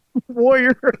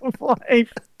 Warrior of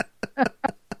life.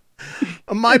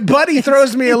 My buddy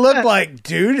throws me a look like,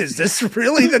 "Dude, is this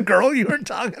really the girl you were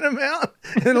talking about?"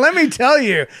 And let me tell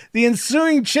you, the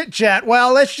ensuing chit-chat,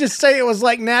 well, let's just say it was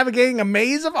like navigating a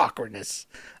maze of awkwardness.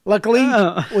 Luckily,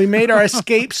 we made our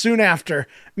escape soon after.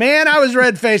 Man, I was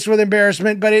red-faced with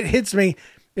embarrassment, but it hits me.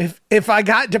 If I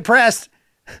got depressed,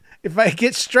 if I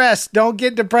get stressed, don't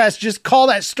get depressed. Just call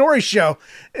that story show.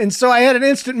 And so I had an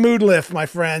instant mood lift, my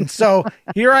friend. So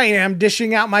here I am,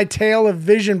 dishing out my tale of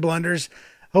vision blunders.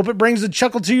 Hope it brings a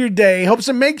chuckle to your day. Hopes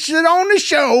it makes it on the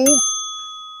show.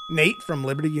 Nate from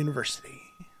Liberty University.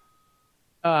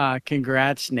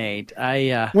 Congrats, Nate.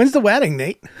 When's the wedding,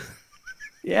 Nate?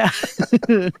 Yeah.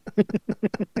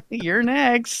 You're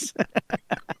next.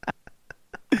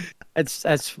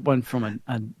 That's one from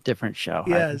a different show.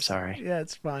 Yes. I'm sorry. Yeah,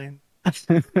 it's fine.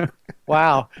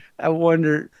 Wow. I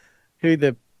wonder who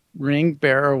the ring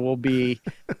bearer will be.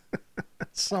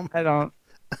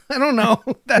 I don't know.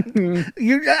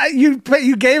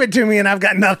 You gave it to me, and I've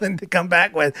got nothing to come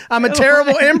back with. I'm a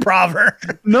terrible improver.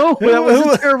 No, that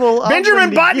was terrible.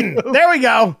 Benjamin Button. There we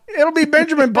go. It'll be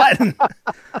Benjamin Button.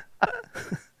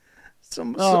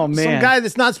 Some guy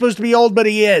that's not supposed to be old, but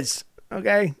he is.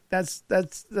 Okay, that's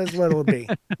what it'll be.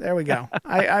 There we go.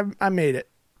 I made it.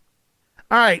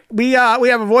 All right, we have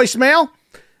a voicemail.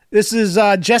 This is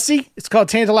Jesse. It's called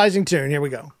 "Tantalizing Tune." Here we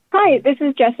go. Hi, this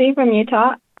is Jesse from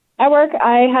Utah. At work,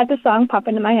 I had the song pop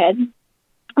into my head, and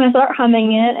I start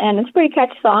humming it, and it's a pretty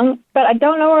catchy song, but I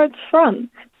don't know where it's from.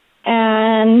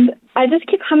 And I just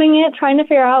keep humming it, trying to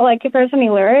figure out, like, if there's any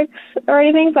lyrics or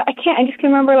anything, but I can't. I just can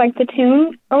remember, like, the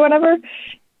tune or whatever.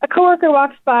 A coworker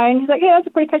walks by, and he's like, "Hey, that's a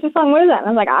pretty catchy song. What is that?" And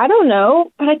I was like, "I don't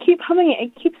know," but I keep humming it.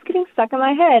 It keeps getting stuck in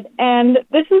my head. And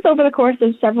this is over the course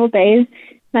of several days.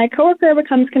 My coworker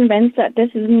becomes convinced that this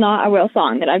is not a real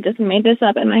song, that I've just made this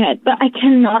up in my head. But I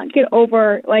cannot get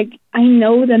over, like, I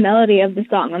know the melody of the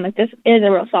song. I'm like, this is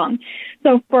a real song.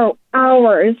 So for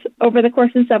hours, over the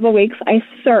course of several weeks, I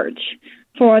search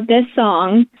for this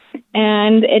song,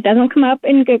 and it doesn't come up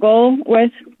in Google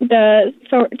with the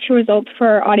search results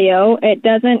for audio. It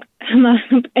doesn't come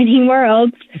up anywhere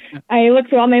else. I look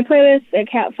through all my playlists. I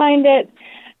can't find it.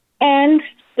 And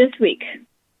this week,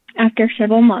 after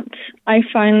several months, I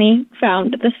finally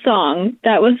found the song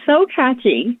that was so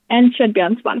catchy and should be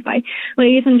on Spotify.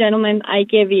 Ladies and gentlemen, I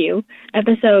give you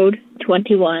episode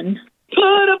 21. Put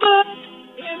a bug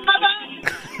in my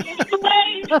bag. It's the way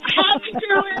I have to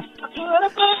do it. Put a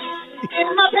bug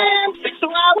in my pants so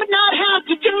I would not have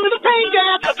to do the pain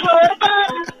dance. I put a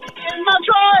bug in my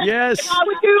drawer. Yes. And I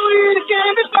would do it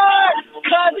again before.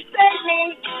 Cause it saved me.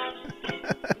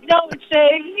 No, it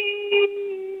saved me.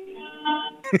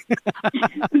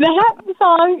 That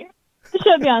song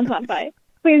should be on Spotify.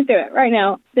 Please do it right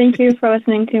now. Thank you for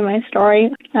listening to my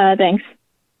story. Thanks.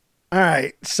 All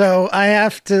right. So I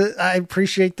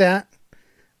appreciate that.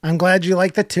 I'm glad you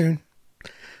like the tune.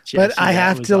 But I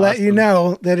have to let you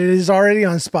know that it is already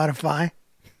on Spotify.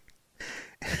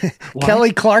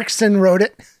 Kelly Clarkson wrote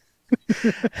it.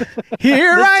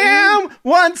 Here I am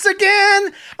once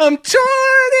again. I'm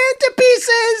torn into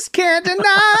pieces. Can't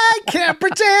deny, can't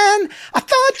pretend. I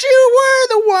thought you were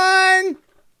the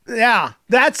one. Yeah,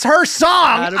 that's her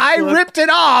song. I ripped it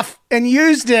off and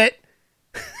used it.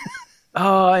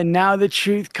 Oh, and now the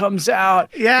truth comes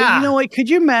out. Yeah. But you know what? Could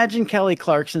you imagine Kelly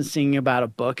Clarkson singing about a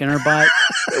book in her butt?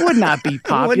 It would not be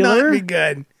popular. It would not be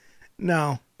good.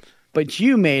 No. But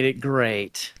you made it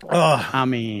great. Oh, I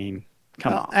mean,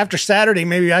 come on. After Saturday,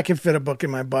 maybe I could fit a book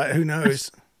in my butt. Who knows?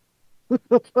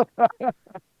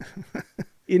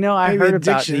 You know, I Maybe heard a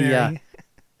about dictionary.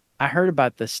 I heard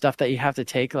about the stuff that you have to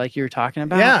take, like you were talking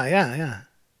about. Yeah.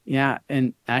 Yeah,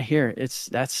 and I hear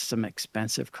that's some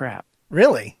expensive crap.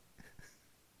 Really?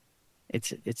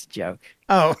 It's a joke.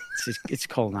 Oh. It's a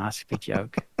colonoscopy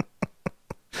joke.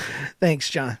 Thanks,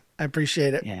 John. I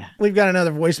appreciate it. Yeah. We've got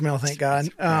another voicemail, thank God.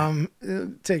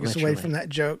 Take us away Literally. from that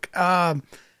joke. I'm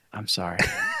sorry.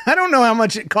 I don't know how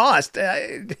much it cost.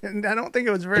 I don't think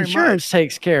it was very Insurance much.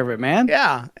 takes care of it, man.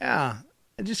 Yeah.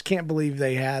 I just can't believe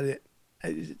they had it.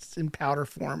 It's in powder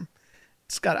form.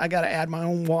 I got to add my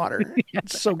own water.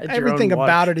 So Add your everything own water.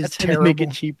 about it is That's how they terrible. make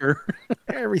it cheaper.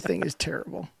 Everything is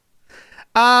terrible.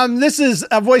 This is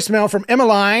a voicemail from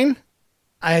Emmeline.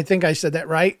 I think I said that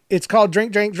right. It's called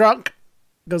Drink, Drink, Drunk.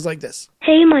 It goes like this.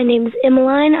 Hey, my name's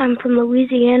Emmeline. I'm from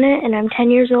Louisiana, and I'm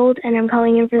 10 years old, and I'm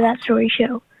calling in for That Story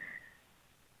Show.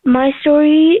 My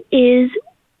story is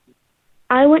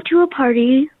I went to a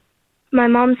party, my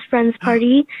mom's friend's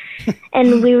party,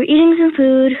 and we were eating some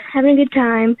food, having a good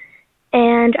time,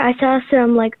 and I saw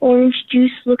some, orange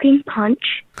juice-looking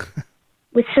punch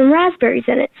with some raspberries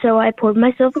in it, so I poured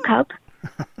myself a cup,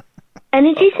 and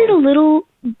it tasted a little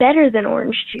better than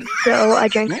orange juice, so I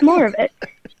drank some more of it.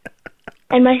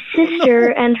 And my sister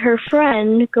and her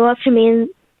friend go up to me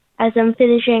as I'm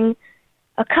finishing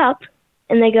a cup,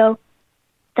 and they go,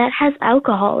 "That has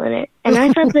alcohol in it." And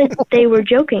I thought that they were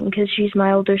joking because she's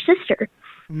my older sister.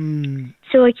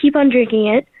 So I keep on drinking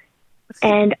it,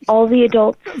 and all the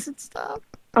adults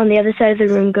on the other side of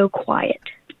the room go quiet.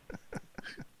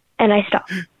 And I stop.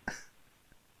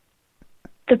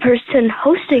 The person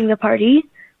hosting the party,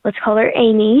 let's call her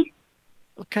Amy.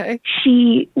 Okay.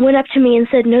 She went up to me and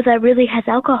said, "No, that really has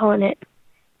alcohol in it."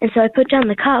 And so I put down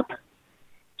the cup.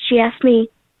 She asked me,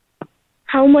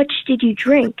 "How much did you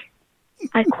drink?"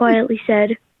 I quietly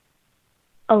said,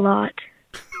 "A lot."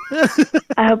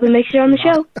 I hope it makes it on the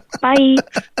show. Bye.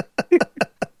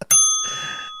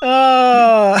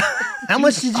 How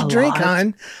much did you drink,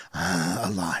 hon?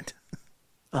 A lot.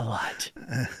 A lot.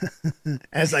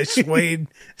 As I swayed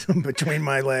between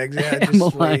my legs. Yeah, I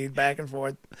just swayed back and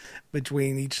forth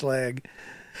between each leg.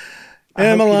 I hope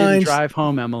you Emmeline's- didn't drive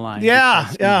home, Emmeline. Yeah,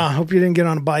 because, yeah. I hope you didn't get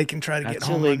on a bike and try to get That's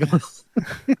home. illegal.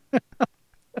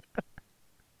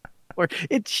 Or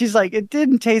she's like, it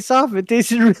didn't taste off. It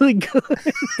tasted really good.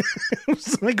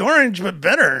 It's like orange, but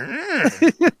better.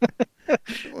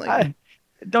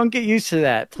 Don't get used to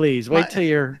that, please. Wait till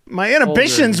you're My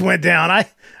inhibitions older. went down. I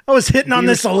was hitting on Be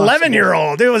this responsible.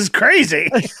 11-year-old. It was crazy.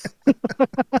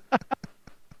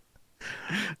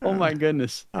 Oh my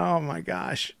goodness. Oh my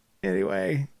gosh.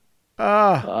 Anyway.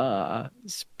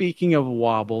 Speaking of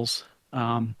wobbles,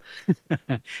 I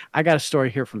got a story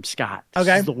here from Scott. This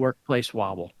Okay. is the workplace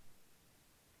wobble.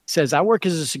 It says, I work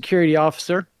as a security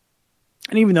officer,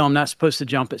 and even though I'm not supposed to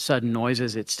jump at sudden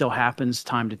noises, it still happens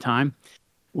time to time.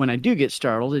 When I do get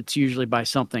startled, it's usually by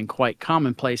something quite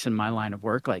commonplace in my line of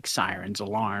work, like sirens,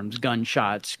 alarms,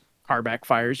 gunshots, car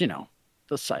backfires,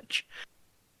 the such.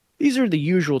 These are the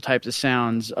usual types of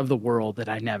sounds of the world that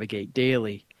I navigate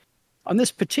daily. On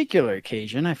this particular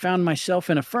occasion, I found myself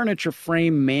in a furniture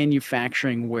frame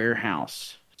manufacturing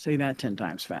warehouse. Say that 10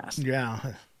 times fast.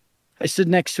 Yeah. I stood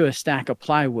next to a stack of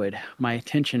plywood, my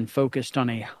attention focused on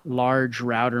a large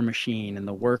router machine and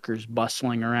the workers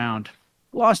bustling around.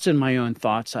 Lost in my own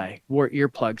thoughts, I wore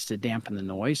earplugs to dampen the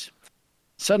noise.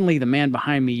 Suddenly, the man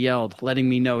behind me yelled, letting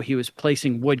me know he was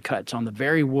placing woodcuts on the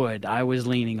very wood I was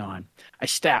leaning on. I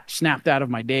snapped out of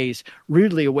my daze,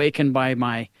 rudely awakened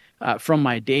by from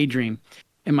my daydream.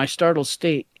 In my startled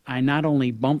state, I not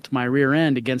only bumped my rear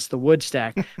end against the wood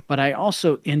stack, but I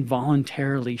also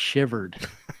involuntarily shivered.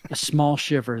 A small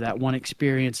shiver that one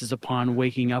experiences upon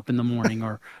waking up in the morning,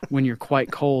 or when you're quite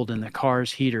cold and the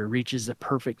car's heater reaches the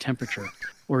perfect temperature,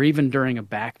 or even during a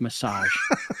back massage.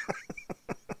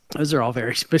 Those are all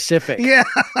very specific. Yeah.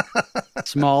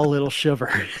 Small little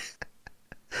shiver.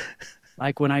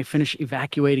 Like when I finish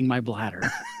evacuating my bladder.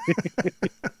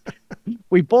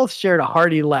 We both shared a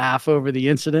hearty laugh over the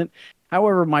incident.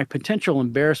 However, my potential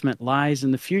embarrassment lies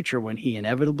in the future when he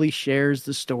inevitably shares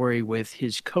the story with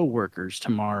his coworkers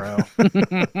tomorrow.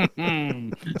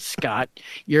 Scott,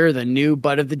 you're the new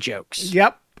butt of the jokes.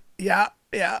 Yep. Yeah.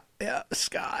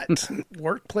 Scott.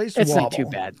 Workplace It's wobble. not too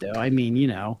bad, though. I mean, you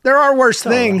know. There are worse It's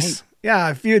all things. right.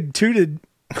 Yeah, if you had tooted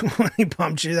when he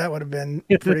bumped you, that would have been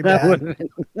pretty bad.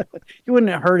 You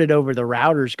wouldn't have heard it over the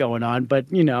routers going on,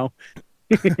 but, you know.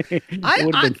 It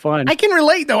would have been fun. I can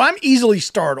relate, though. I'm easily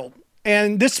startled.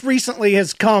 And this recently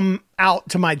has come out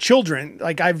to my children.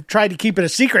 Like, I've tried to keep it a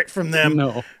secret from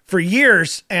them for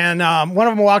years. And one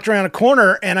of them walked around a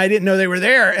corner, and I didn't know they were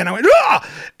there. And I went, ah!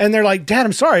 And they're like, Dad,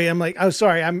 I'm sorry. I'm like, oh,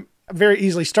 sorry. I'm very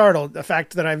easily startled. The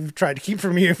fact that I've tried to keep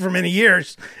from you for many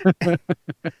years.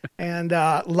 And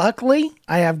luckily,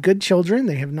 I have good children.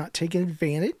 They have not taken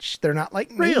advantage. They're not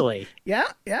like me. Really? Yeah.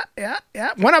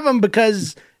 One of them,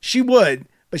 because she would,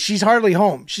 but she's hardly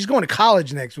home. She's going to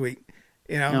college next week.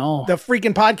 You know, the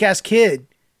freaking podcast kid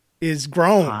is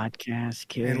grown. Podcast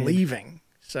kid. And leaving.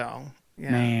 So,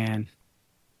 yeah. Man.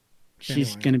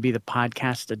 She's going to be the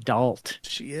podcast adult.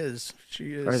 She is.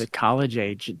 Or the college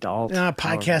age adult. No,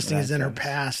 podcasting is in her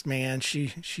past, man.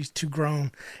 She's too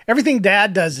grown. Everything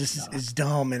Dad does is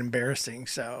dumb and embarrassing.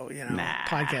 So, you know,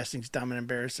 podcasting's dumb and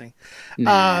embarrassing.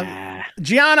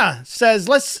 Gianna says,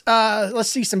 let's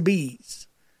see some bees.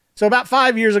 So about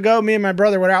 5 years ago, me and my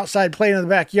brother were outside playing in the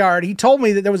backyard. He told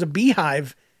me that there was a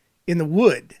beehive in the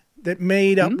wood that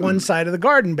made up one side of the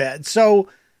garden bed. So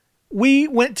we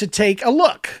went to take a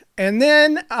look. And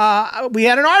then we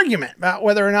had an argument about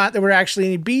whether or not there were actually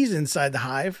any bees inside the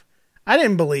hive. I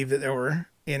didn't believe that there were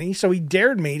any, so he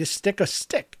dared me to stick a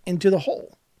stick into the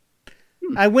hole.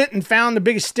 I went and found the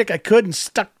biggest stick I could and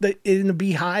stuck it in the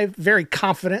beehive, very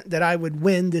confident that I would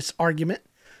win this argument.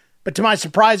 But to my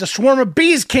surprise, a swarm of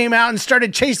bees came out and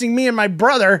started chasing me and my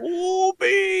brother. Oh,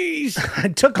 bees! I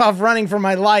took off running for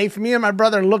my life. Me and my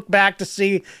brother looked back to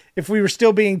see if we were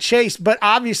still being chased. But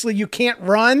obviously you can't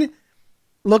run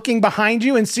looking behind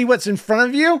you and see what's in front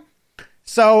of you.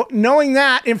 So knowing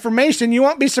that information, you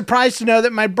won't be surprised to know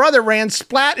that my brother ran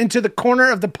splat into the corner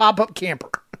of the pop-up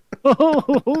camper.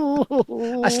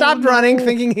 I stopped running,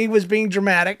 thinking he was being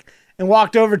dramatic, and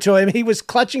walked over to him. He was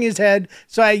clutching his head,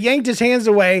 so I yanked his hands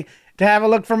away to have a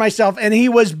look for myself, and he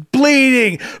was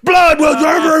bleeding. Blood was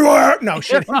everywhere. No,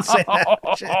 she didn't say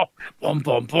that. Boom,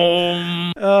 boom,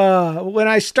 boom. When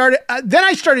I started, then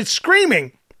I started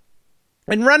screaming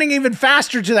and running even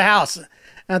faster to the house. And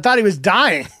I thought he was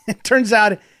dying. It turns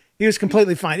out he was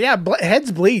completely fine. Yeah,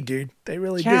 heads bleed, dude. They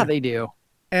really do. Yeah, they do.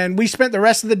 And we spent the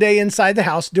rest of the day inside the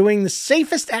house doing the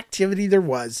safest activity there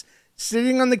was,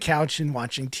 sitting on the couch and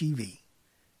watching TV.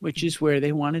 Which is where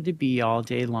they wanted to be all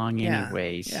day long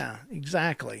anyways. Yeah,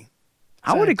 exactly.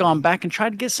 I would have gone back and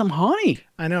tried to get some honey.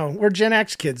 I know. We're Gen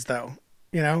X kids, though.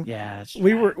 You know? Yeah.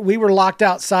 We were locked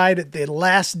outside at the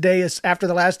last day after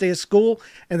the last day of school,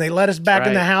 and they let us back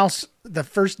in the house the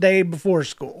first day before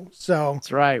school. So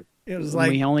that's right. It was like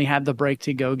we only had the break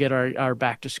to go get our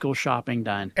back to school shopping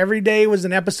done. Every day was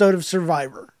an episode of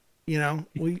Survivor. You know?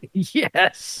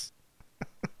 Yes.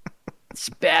 It's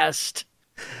best.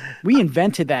 We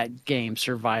invented that game,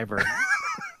 Survivor.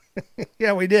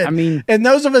 Yeah, we did. I mean, and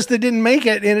those of us that didn't make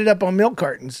it ended up on milk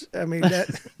cartons. I mean,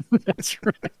 that's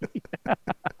right.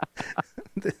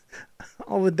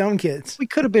 All the dumb kids. We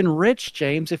could have been rich,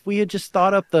 James, if we had just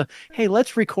thought up hey,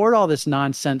 let's record all this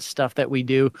nonsense stuff that we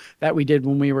did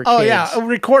when we were kids. Oh, yeah.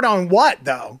 Record on what,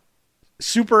 though?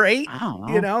 Super 8? I don't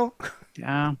know. You know?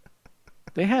 Yeah.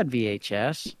 They had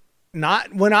VHS.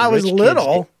 Not when I was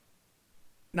little.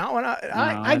 Not when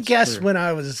I guess true. When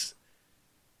I was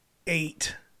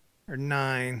 8 or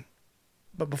 9.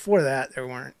 But before that, there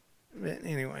weren't. But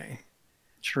anyway.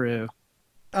 True.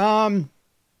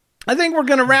 I think we're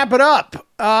going to wrap it up.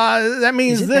 That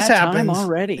means this happens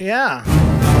already. Yeah.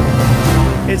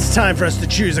 It's time for us to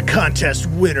choose a contest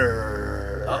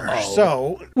winner.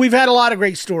 So we've had a lot of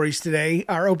great stories today.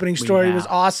 Our opening story was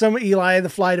awesome. Eli, the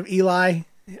flight of Eli.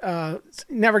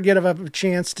 Never give up a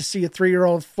chance to see a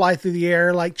 3-year-old fly through the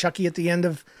air like Chucky at the end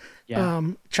of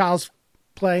Child's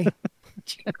Play.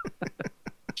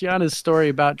 Gianna's story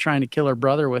about trying to kill her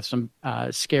brother with some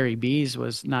scary bees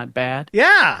was not bad.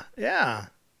 Yeah.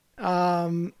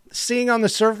 Seeing on the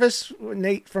Surface,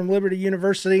 Nate from Liberty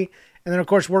University, and then, of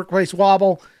course, Workplace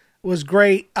Wobble was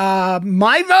great.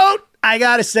 My vote, I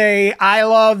got to say, I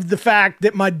love the fact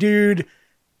that my dude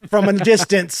from a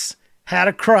distance had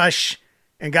a crush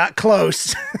and got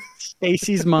close.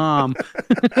 Stacy's mom.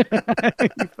 You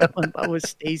fell in love with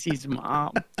Stacy's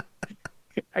mom.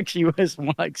 Actually, it was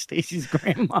more like Stacy's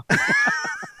grandma.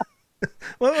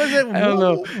 What was it? I don't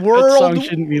know. World that song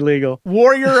shouldn't be legal.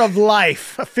 Warrior of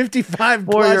Life, a 55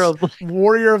 Warrior plus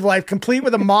Warrior of Life, complete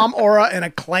with a mom aura and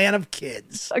a clan of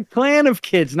kids. A clan of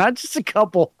kids, not just a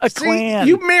couple. A clan.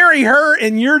 You marry her,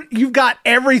 and you've got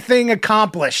everything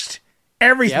accomplished.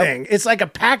 Everything. Yep. It's like a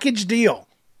package deal.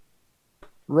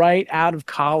 Right out of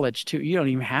college too. You don't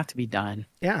even have to be done.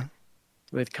 Yeah.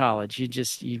 With college,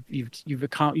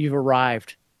 you've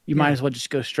arrived. You might as well just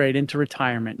go straight into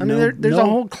retirement. I mean, there's a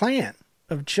whole clan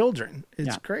of children.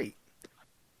 It's great.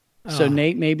 So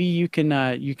Nate, maybe you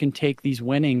can take these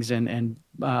winnings and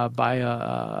buy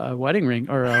a wedding ring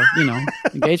or a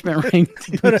engagement ring.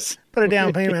 Put a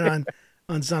down payment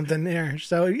on something there.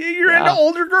 So you're into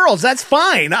older girls. That's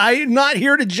fine. I'm not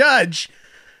here to judge.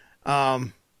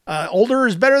 Older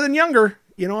is better than younger.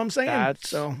 You know what I'm saying?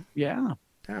 Yeah.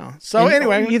 So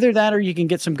anyway, either that or you can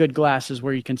get some good glasses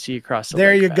where you can see across the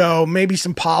there lake you better. go. Maybe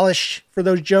some polish for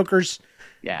those jokers.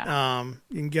 Yeah.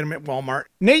 You can get them at Walmart.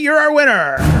 Nate, you're our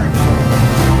winner.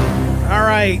 All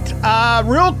right.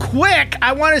 Real quick,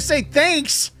 I want to say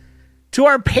thanks to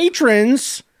our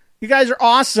patrons. You guys are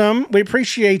awesome. We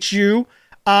appreciate you.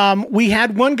 We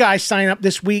had one guy sign up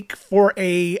this week for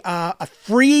a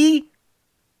free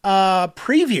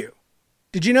preview.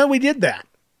 Did you know we did that?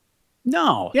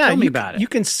 No. Yeah, tell me about it. You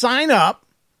can sign up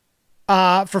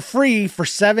for free for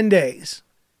 7 days.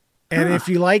 And if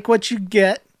you like what you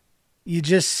get, you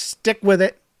just stick with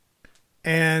it.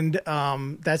 And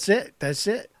that's it.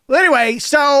 Well, anyway,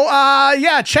 so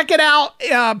check it out.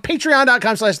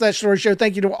 Patreon.com/That Story Show.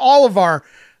 Thank you to all of our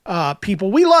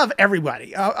people. We love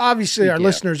everybody. Obviously, our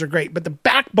listeners are great, but the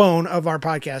backbone of our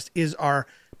podcast is our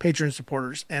patron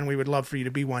supporters, and we would love for you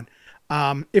to be one.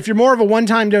 If you're more of a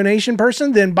one-time donation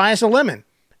person, then buy us a lemon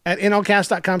at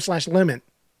nlcast.com/lemon.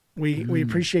 We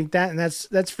appreciate that. And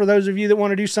that's for those of you that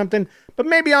want to do something, but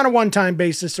maybe on a one-time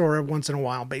basis or a once in a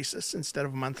while basis instead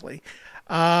of monthly.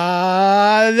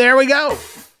 There we go.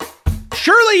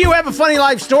 Surely you have a funny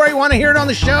life story. Want to hear it on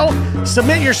the show?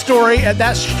 Submit your story at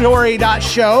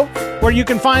thatstory.show, where you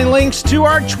can find links to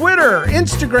our Twitter,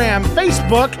 Instagram,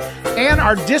 Facebook, and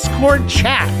our Discord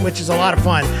chat, which is a lot of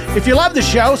fun. If you love the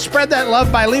show, spread that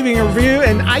love by leaving a review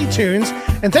in iTunes.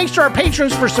 And thanks to our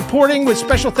patrons for supporting, with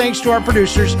special thanks to our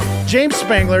producers, James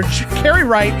Spangler, Carrie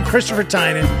Wright, and Christopher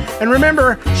Tynan. And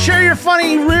remember, share your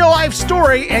funny real-life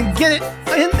story and get it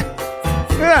in...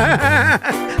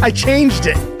 I changed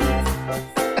it.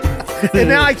 And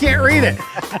now I can't read it.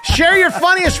 Share your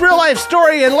funniest real-life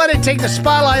story and let it take the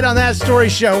spotlight on That Story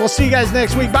Show. We'll see you guys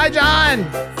next week. Bye, John.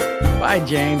 Bye,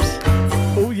 James.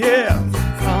 Oh, yeah.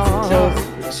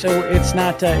 So it's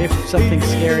not if something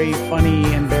scary,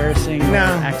 funny, embarrassing, or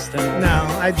accidental. No,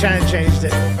 I kind of changed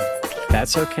it.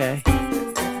 That's okay.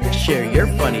 Share your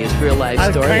funniest real-life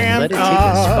story and let it take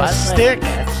a the stick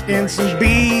in some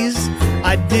bees.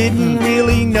 I didn't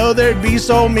really know there'd be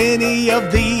so many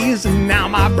of these. And now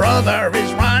my brother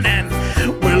is running.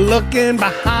 We're looking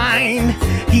behind.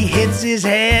 He hits his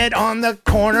head on the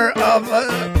corner of a...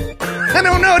 I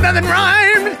don't know, nothing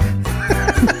rhymed.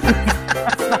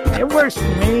 It works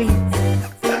for me.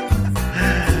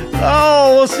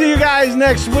 Oh, we'll see you guys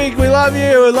next week. We love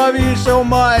you. We love you so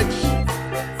much.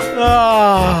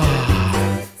 Oh.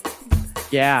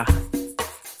 Yeah.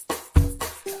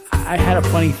 I had a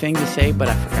funny thing to say, but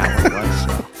I forgot what it was.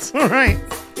 So. It's all right.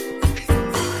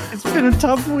 It's been a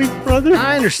tough week, brother.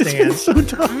 I understand. It's been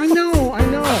so tough. I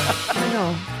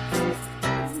know.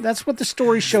 That's what the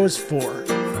story show is for.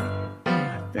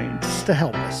 Thanks. To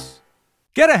help us.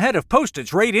 Get ahead of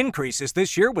postage rate increases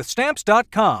this year with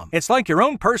Stamps.com. It's like your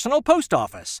own personal post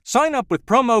office. Sign up with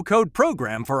promo code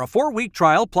PROGRAM for a 4-week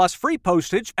trial plus free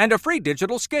postage and a free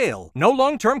digital scale. No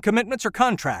long-term commitments or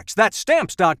contracts. That's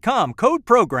Stamps.com, code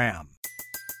PROGRAM.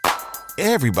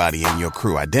 Everybody in your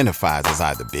crew identifies as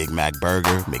either Big Mac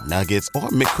Burger, McNuggets, or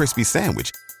McCrispy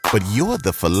Sandwich. But you're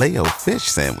the Filet-O-Fish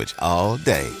Sandwich all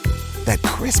day. That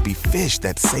crispy fish,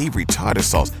 that savory tartar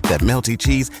sauce, that melty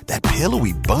cheese, that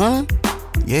pillowy bun.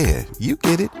 Yeah, you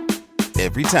get it.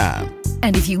 Every time.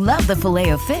 And if you love the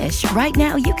Filet-O-Fish, right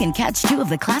now you can catch 2 of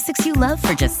the classics you love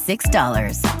for just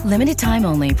 $6. Limited time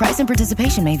only. Price and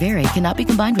participation may vary. Cannot be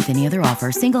combined with any other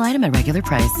offer. Single item at regular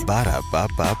price.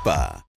 Ba-da-ba-ba-ba.